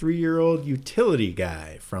 33-year-old utility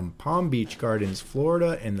guy from Palm Beach Gardens,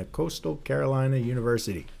 Florida, and the Coastal Carolina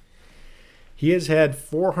University. He has had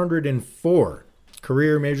 404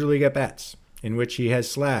 career Major League at-bats, in which he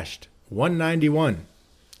has slashed 191,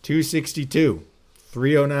 262,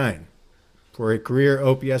 309, for a career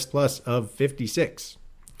OPS plus of 56.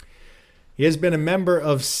 He has been a member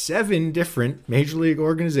of 7 different Major League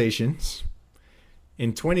organizations.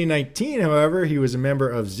 In 2019, however, he was a member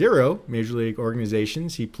of 0 Major League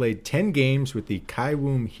organizations. He played 10 games with the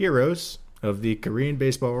Kaiwoom Heroes of the Korean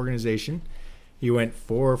Baseball Organization. He went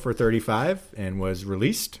 4 for 35 and was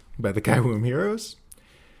released by the Kaiwoom Heroes.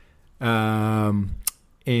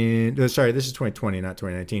 This is 2020, not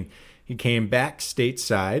 2019. He came back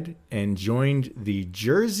stateside and joined the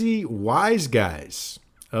Jersey Wise Guys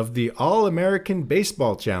of the All-American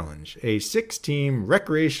Baseball Challenge, a 6-team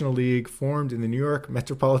recreational league formed in the New York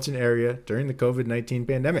metropolitan area during the COVID-19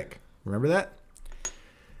 pandemic. Remember that?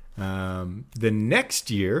 The next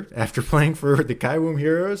year, after playing for the Kaiwoom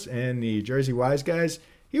Heroes and the Jersey Wise Guys,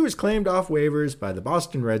 he was claimed off waivers by the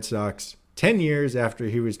Boston Red Sox 10 years after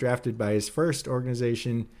he was drafted by his first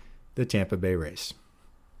organization, the Tampa Bay Rays.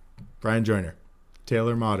 Brian Joyner,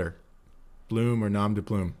 Taylor Motter, bloom or nom de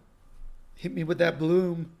plume? Hit me with that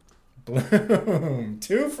bloom. Bloom.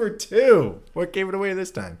 2 for 2. What gave it away this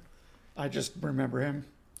time? I just remember him.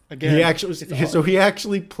 Again, he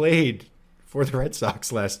actually played for the Red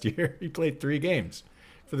Sox last year. He played 3 games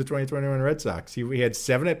for the 2021 Red Sox. He had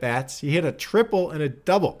 7 at-bats. He hit a triple and a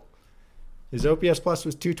double. His OPS plus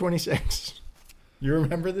was 226. You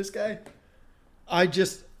remember this guy?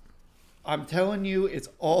 I'm telling you, it's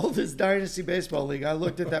all this Dynasty Baseball League. I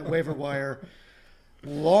looked at that waiver wire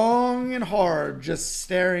long and hard, just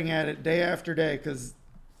staring at it day after day, because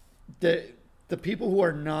the people who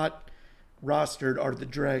are not rostered are the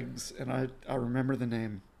dregs, and I remember the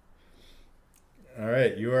name. All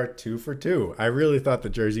right, you are 2 for 2. I really thought the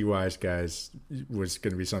Jersey Wise Guys was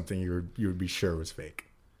going to be something you would be sure was fake.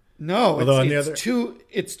 No,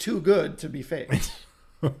 it's too good to be fake.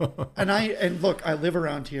 and look, I live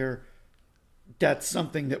around here. That's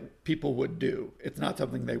something that people would do. It's not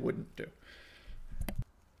something they wouldn't do.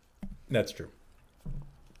 That's true.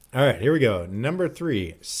 All right, here we go. Number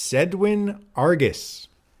 3, Sedwin Argus,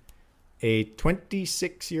 a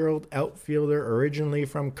 26-year-old outfielder originally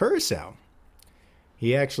from Curacao.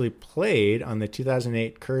 He actually played on the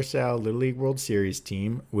 2008 Curacao Little League World Series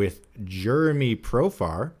team with Jeremy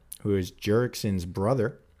Profar, who is Jurickson's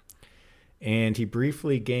brother. And he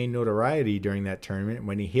briefly gained notoriety during that tournament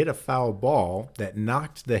when he hit a foul ball that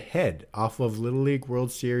knocked the head off of Little League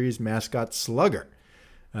World Series mascot Slugger,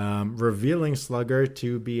 revealing Slugger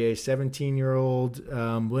to be a 17-year-old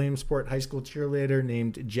Williamsport High School cheerleader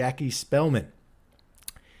named Jackie Spellman.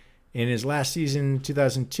 In his last season,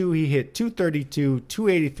 2002, he hit 232,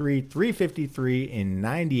 283, 353 in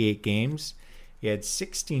 98 games. He had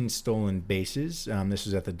 16 stolen bases. This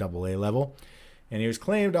was at the AA level. And he was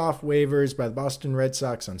claimed off waivers by the Boston Red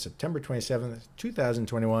Sox on September 27th,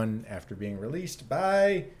 2021, after being released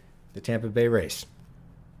by the Tampa Bay Rays.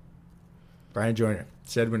 Brian Joyner,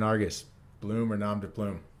 Sedwin Argus, bloom or nom de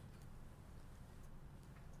plume?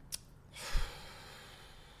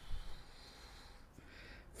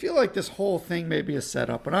 I feel like this whole thing may be a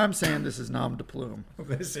setup, but I'm saying this is nom de plume.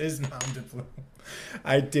 This is nom de plume.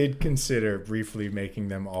 I did consider briefly making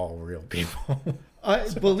them all real people.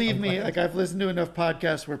 Believe me, like I've listened to enough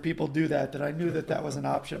podcasts where people do that I knew that was an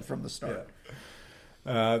option from the start.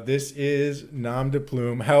 Yeah. This is nom de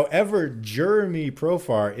plume. However, Jeremy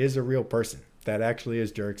Profar is a real person. That actually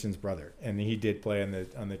is Jurickson's brother, and he did play on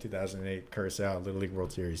the 2008 Curacao Little League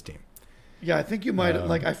World Series team. Yeah, I think you might have,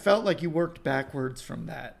 I felt like you worked backwards from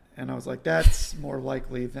that. And I was like, that's more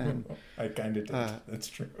likely than... I kind of did. That's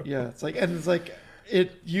true. Yeah,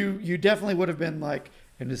 you definitely would have been like,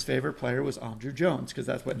 and his favorite player was Andrew Jones, because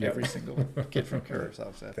that's what every single kid from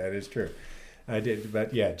Curacao said. That is true. I did.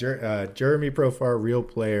 But yeah, Jeremy Profar, real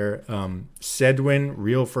player. Sedwin,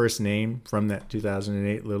 real first name from that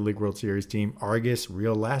 2008 Little League World Series team. Argus,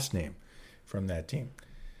 real last name from that team.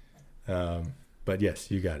 But yes,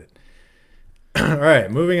 you got it. All right,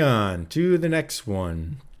 moving on to the next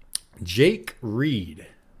one. Jake Reed,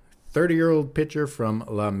 30-year-old pitcher from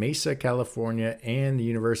La Mesa, California, and the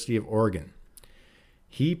University of Oregon.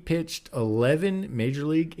 He pitched 11 major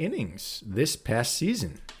league innings this past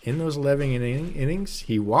season. In those 11 innings,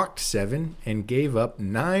 he walked 7 and gave up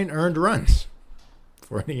 9 earned runs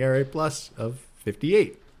for an ERA plus of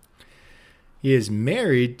 58. He is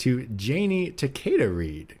married to Janie Takeda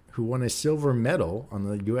Reed, who won a silver medal on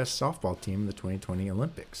the U.S. softball team in the 2020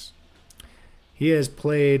 Olympics. He has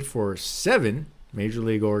played for 7 major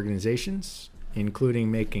league organizations,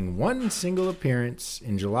 including making 1 single appearance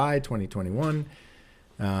in July 2021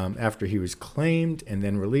 after he was claimed and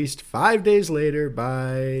then released 5 days later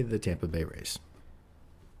by the Tampa Bay Rays.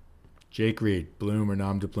 Jake Reed, bloom or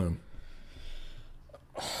nom de plume?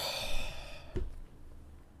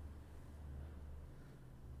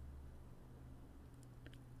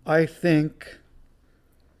 I think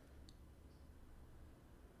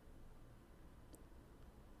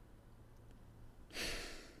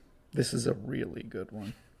this is a really good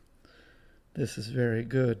one. This is very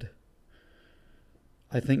good.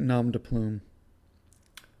 I think nom de plume.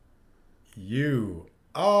 You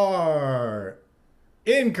are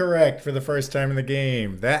incorrect for the first time in the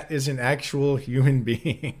game. That is an actual human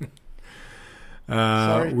being.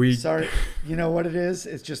 Sorry. You know what it is?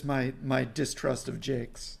 It's just my distrust of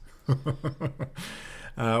Jake's.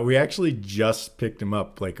 We actually just picked him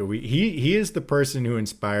up like a week. He is the person who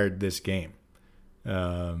inspired this game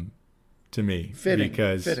to me. Fitting.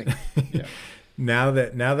 Yeah. Now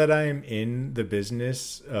that I am in the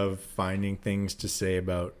business of finding things to say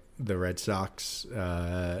about the Red Sox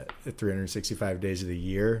 365 days of the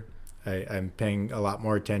year, I'm paying a lot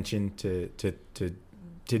more attention to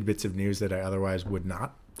tidbits of news that I otherwise would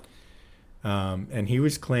not. And he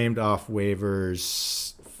was claimed off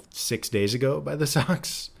waivers 6 days ago by the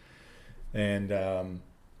Sox. And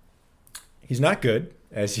he's not good,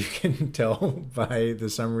 as you can tell by the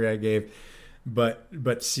summary I gave.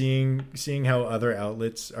 But seeing how other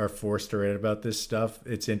outlets are forced to write about this stuff,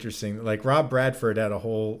 it's interesting. Like Rob Bradford had a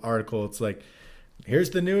whole article. It's like,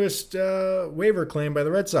 here's the newest waiver claim by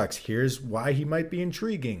the Red Sox. Here's why he might be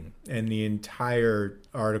intriguing. And the entire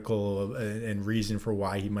article and reason for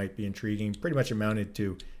why he might be intriguing pretty much amounted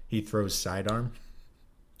to he throws sidearm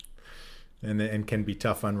and can be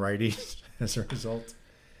tough on righties as a result.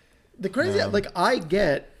 The crazy, I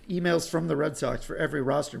get emails from the Red Sox for every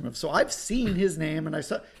roster move. So I've seen his name and I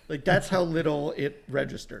saw, that's how little it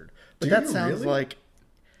registered. But that sounds really? like...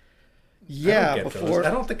 Yeah, before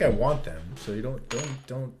I don't think I want them, so you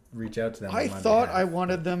don't reach out to them. I thought I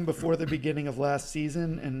wanted them before the beginning of last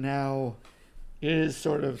season, and now it is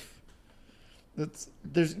sort of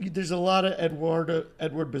there's a lot of Edward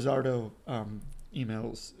Bizzardo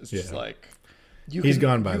emails. It's just like he's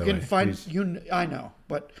gone by the way. You can find I know,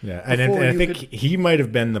 but yeah, and I think he might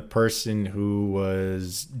have been the person who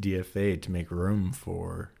was DFA'd to make room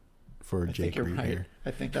for Jake Reed here.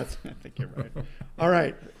 I think you're right. All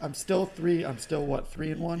right. I'm still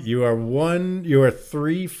 3-1? You are 1. You are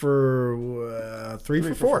 3 for 3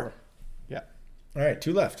 for 4. Yeah. All right,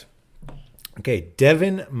 2 left. Okay,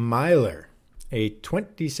 Devin Myler, a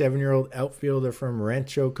 27-year-old outfielder from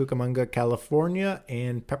Rancho Cucamonga, California,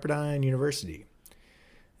 and Pepperdine University.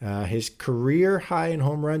 His career high in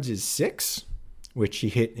home runs is 6, which he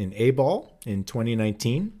hit in A-ball in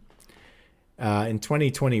 2019. In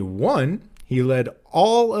 2021, he led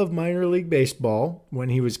all of minor league baseball when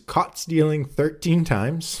he was caught stealing 13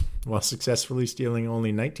 times while successfully stealing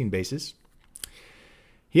only 19 bases.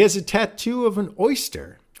 He has a tattoo of an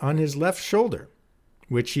oyster on his left shoulder,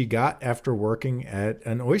 which he got after working at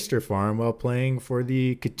an oyster farm while playing for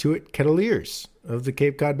the Katuitt Kettleers of the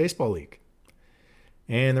Cape Cod Baseball League.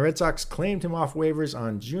 And the Red Sox claimed him off waivers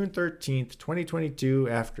on June 13th, 2022,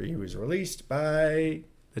 after he was released by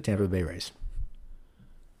the Tampa Bay Rays.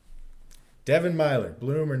 Devin Myler,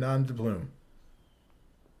 bloom or nom de plume?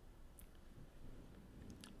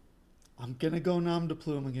 I'm going to go nom de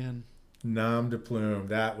plume again. Nom de plume.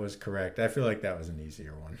 That was correct. I feel like that was an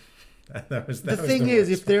easier one. The thing is,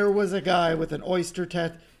 if there was a guy with an oyster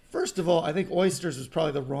tattoo, first of all, I think oysters was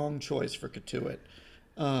probably the wrong choice for Katuitt.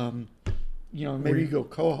 Maybe you go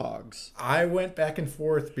Quahogs. I went back and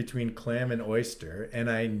forth between clam and oyster,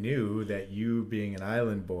 and I knew that you, being an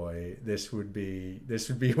island boy, this would be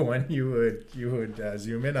one you would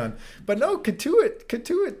zoom in on. But no,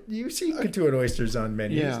 Katuitt. You see Katuitt oysters on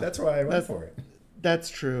menus. Yeah, that's why I went for it. That's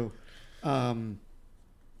true. I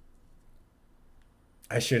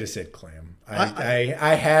should have said clam.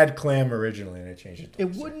 I had clam originally, and I changed it to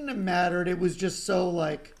oyster. It wouldn't have mattered. It was just so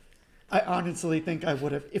I honestly think I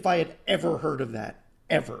would have, if I had ever heard of that,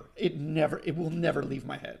 ever. It will never leave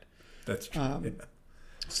my head. That's true. Yeah.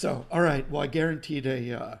 So, all right. Well, I guaranteed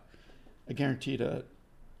a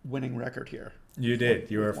winning record here. You did.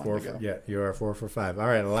 You are 4 for, you are 4 for 5. All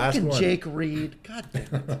right, last one. Jake Reed. God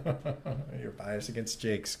damn it. Your bias against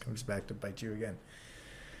Jake's comes back to bite you again.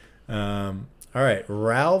 All right,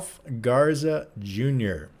 Ralph Garza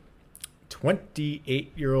Jr.,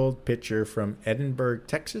 28-year-old pitcher from Edinburgh,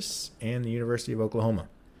 Texas, and the University of Oklahoma.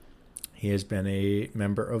 He has been a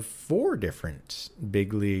member of 4 different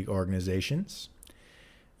big league organizations.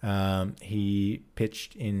 He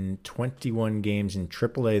pitched in 21 games in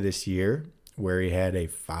AAA this year, where he had a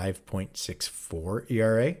 5.64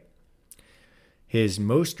 ERA. His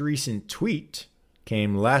most recent tweet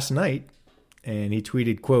came last night, and he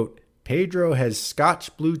tweeted, quote, "Pedro has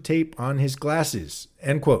Scotch blue tape on his glasses,"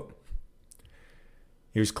 end quote.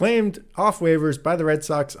 He was claimed off waivers by the Red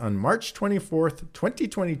Sox on March 24th,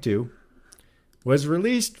 2022, was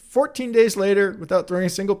released 14 days later without throwing a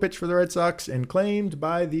single pitch for the Red Sox, and claimed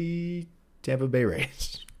by the Tampa Bay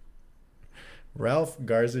Rays. Ralph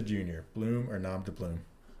Garza Jr., Bloom or nom de plume?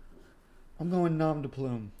 I'm going nom de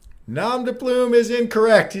plume. Nom de plume is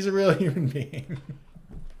incorrect. He's a real human being.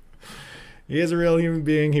 He is a real human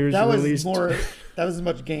being. He was released. That was as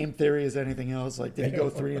much game theory as anything else. Like, did he go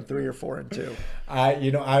 3-3 or 4-2?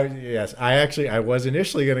 I was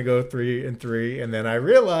initially going to go 3-3, and then I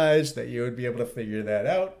realized that you would be able to figure that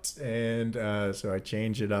out, and so I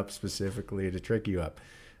changed it up specifically to trick you up.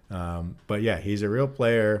 But yeah, he's a real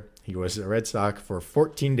player. He was a Red Sox for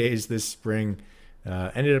 14 days this spring.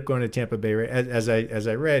 Ended up going to Tampa Bay. As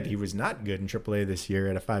I read, he was not good in AAA this year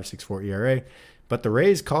at a 5.64 ERA. But the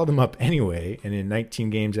Rays called him up anyway, and in 19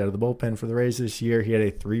 games out of the bullpen for the Rays this year, he had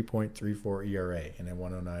a 3.34 ERA and a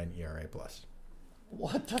 109 ERA+.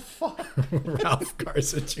 What the fuck? Ralph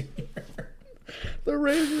Garza Jr. The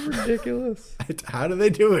Rays are ridiculous. How do they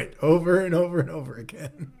do it over and over and over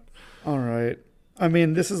again? All right. I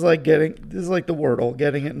mean, this is like the Wordle.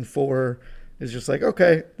 Getting it in 4 is just like,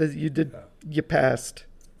 okay, you passed.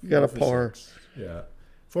 You got a par. Yeah.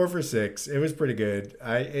 4 for 6. It was pretty good.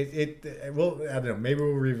 I don't know. Maybe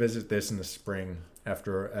we'll revisit this in the spring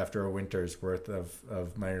after a winter's worth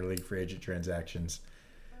of minor league free agent transactions.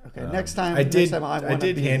 Okay, next time I did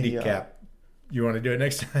handicap. You want to do it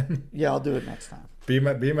next time? Yeah, I'll do it next time. Be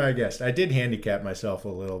my guest. I did handicap myself a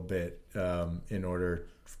little bit in order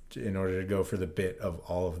to go for the bit of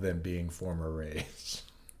all of them being former Rays.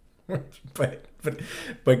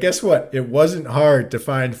 But guess what? It wasn't hard to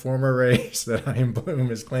find former Rays that Chaim Bloom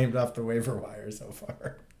has claimed off the waiver wire so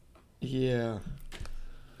far. Yeah.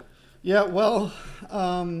 Yeah, well,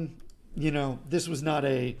 this was not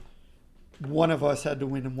a one of us had to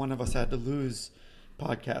win and one of us had to lose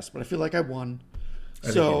podcast, but I feel like I won.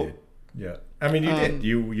 I think you did. Yeah. I mean,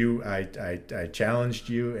 you did. I challenged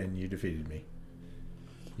you and you defeated me.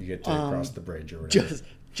 You get to cross the bridge or whatever.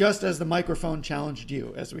 Just as the microphone challenged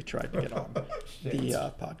you as we tried to get on the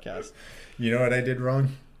podcast. You know what I did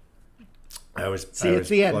wrong? It's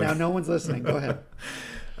the end. Now no one's listening. Go ahead.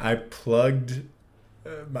 I plugged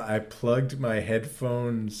my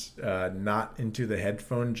headphones not into the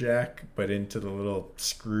headphone jack, but into the little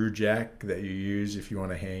screw jack that you use if you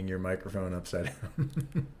want to hang your microphone upside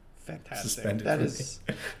down. Fantastic.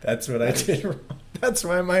 That's what I did wrong. That's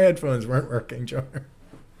why my headphones weren't working, John.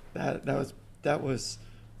 That was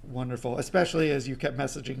wonderful, especially as you kept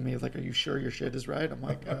messaging me like, "Are you sure your shit is right?" I'm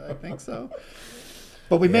like, "I think so."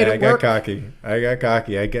 But we made it work. I got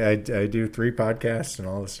cocky. I do 3 podcasts, and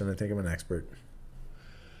all of a sudden I think I'm an expert.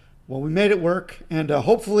 Well, we made it work, and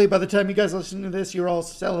hopefully by the time you guys listen to this, you're all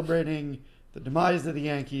celebrating the demise of the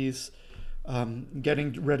Yankees,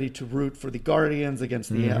 getting ready to root for the Guardians against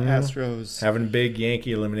the Astros. Having a big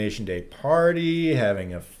Yankee Elimination Day party,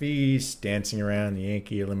 having a feast, dancing around the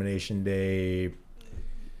Yankee Elimination Day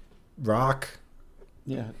rock.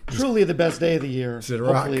 Yeah, truly the best day of the year. Is it a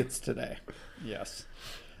Hopefully rock? it's today. Yes.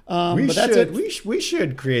 We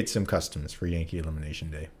should create some customs for Yankee Elimination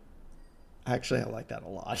Day. Actually, I like that a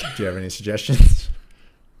lot. Do you have any suggestions?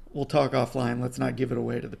 We'll talk offline. Let's not give it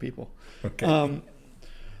away to the people. Okay.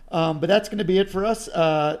 But that's going to be it for us.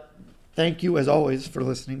 Thank you, as always, for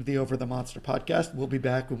listening to the Over the Monster podcast. We'll be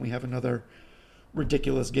back when we have another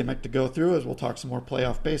ridiculous gimmick to go through, as we'll talk some more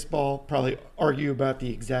playoff baseball, probably argue about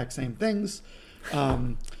the exact same things.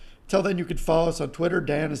 Till then, you can follow us on Twitter.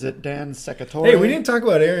 Dan is at Dan Secatore. Hey, we didn't talk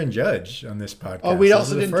about Aaron Judge on this podcast. Oh, we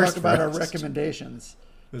also didn't talk about our recommendations.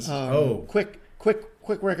 Quick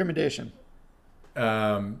recommendation.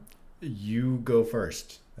 You go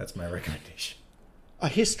first. That's my recommendation. A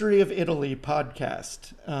History of Italy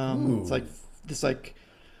podcast. It's like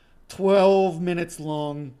 12 minutes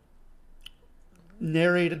long,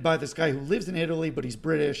 narrated by this guy who lives in Italy, but he's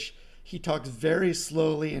British. He talks very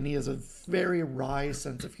slowly, and he has a very wry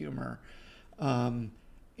sense of humor. And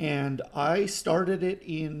and I started it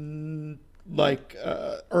in like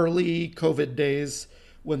early COVID days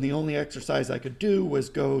when the only exercise I could do was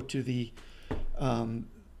go to the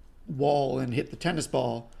wall and hit the tennis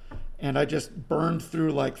ball. And I just burned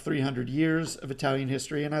through like 300 years of Italian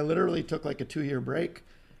history, and I literally took like a 2-year break.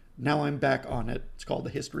 Now I'm back on it. It's called The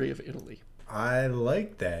History of Italy. I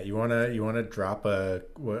like that. You wanna drop a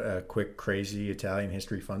quick crazy Italian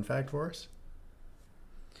history fun fact for us?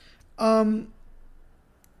 No.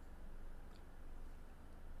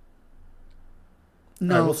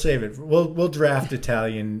 Right, we'll save it. We'll draft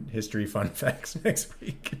Italian history fun facts next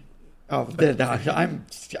week. Oh, I'm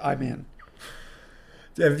in.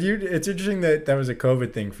 It's interesting that was a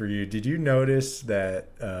COVID thing for you. Did you notice that?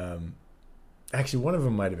 Actually, one of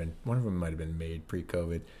them might have been made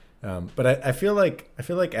pre-COVID. But I feel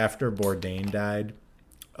like after Bourdain died,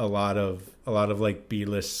 a lot of like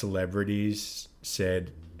B-list celebrities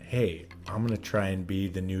said, "Hey, I'm gonna try and be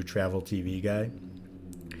the new travel TV guy."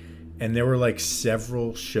 And there were like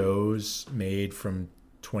several shows made from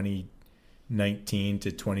 2019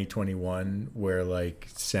 to 2021 where like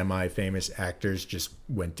semi-famous actors just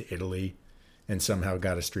went to Italy and somehow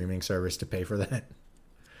got a streaming service to pay for that.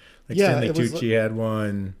 Like Stanley Tucci had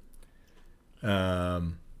one.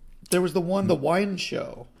 There was the Wine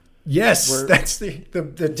Show. Yes, that's the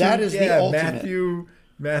that is the ultimate.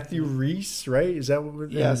 Matthew Reese, right? Is that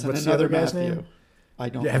what? Yes, what's and the other another guy's Matthew. name? I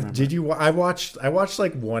don't remember. Did you? I watched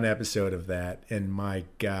like one episode of that, and my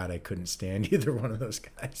God, I couldn't stand either one of those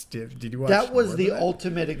guys. Did you watch? That was the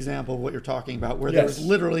ultimate example of what you're talking about, where there was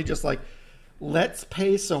literally just like, let's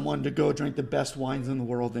pay someone to go drink the best wines in the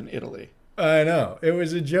world in Italy. I know. It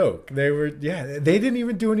was a joke. They didn't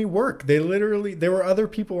even do any work. There were other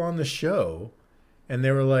people on the show, and they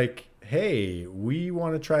were like, hey, we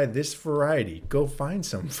want to try this variety. Go find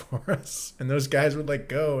some for us. And those guys would like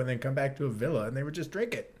go and then come back to a villa and they would just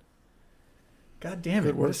drink it. God damn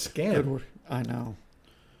it. What a scam. Good work. I know.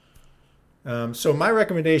 So my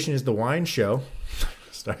recommendation is The Wine Show,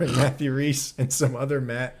 starring Matthew Reese and some other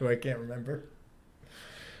Matt who I can't remember.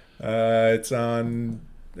 It's on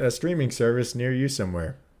a streaming service near you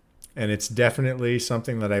somewhere. And it's definitely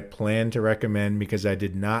something that I plan to recommend because I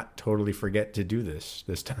did not totally forget to do this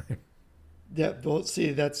time. Yeah, well,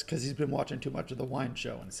 see, that's because he's been watching too much of The Wine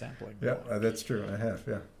Show and sampling. Yeah, that's true. I have,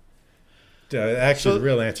 yeah. Actually, the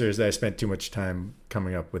real answer is that I spent too much time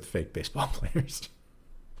coming up with fake baseball players.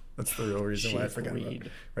 That's the real reason why I forgot about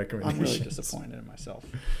recommendations. I'm really disappointed in myself.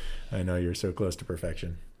 I know, you're so close to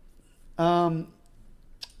perfection. Okay.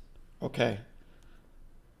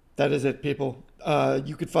 That is it, people.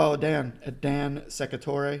 You could follow Dan at Dan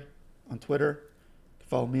Secatore on Twitter.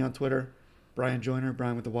 Follow me on Twitter. Brian Joyner,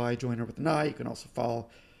 Brian with the Y, Joyner with an I. You can also follow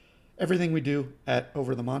everything we do at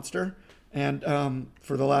Over the Monster. And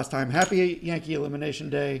for the last time, happy Yankee Elimination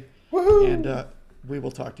Day. Woohoo! And we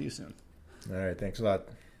will talk to you soon. All right. Thanks a lot.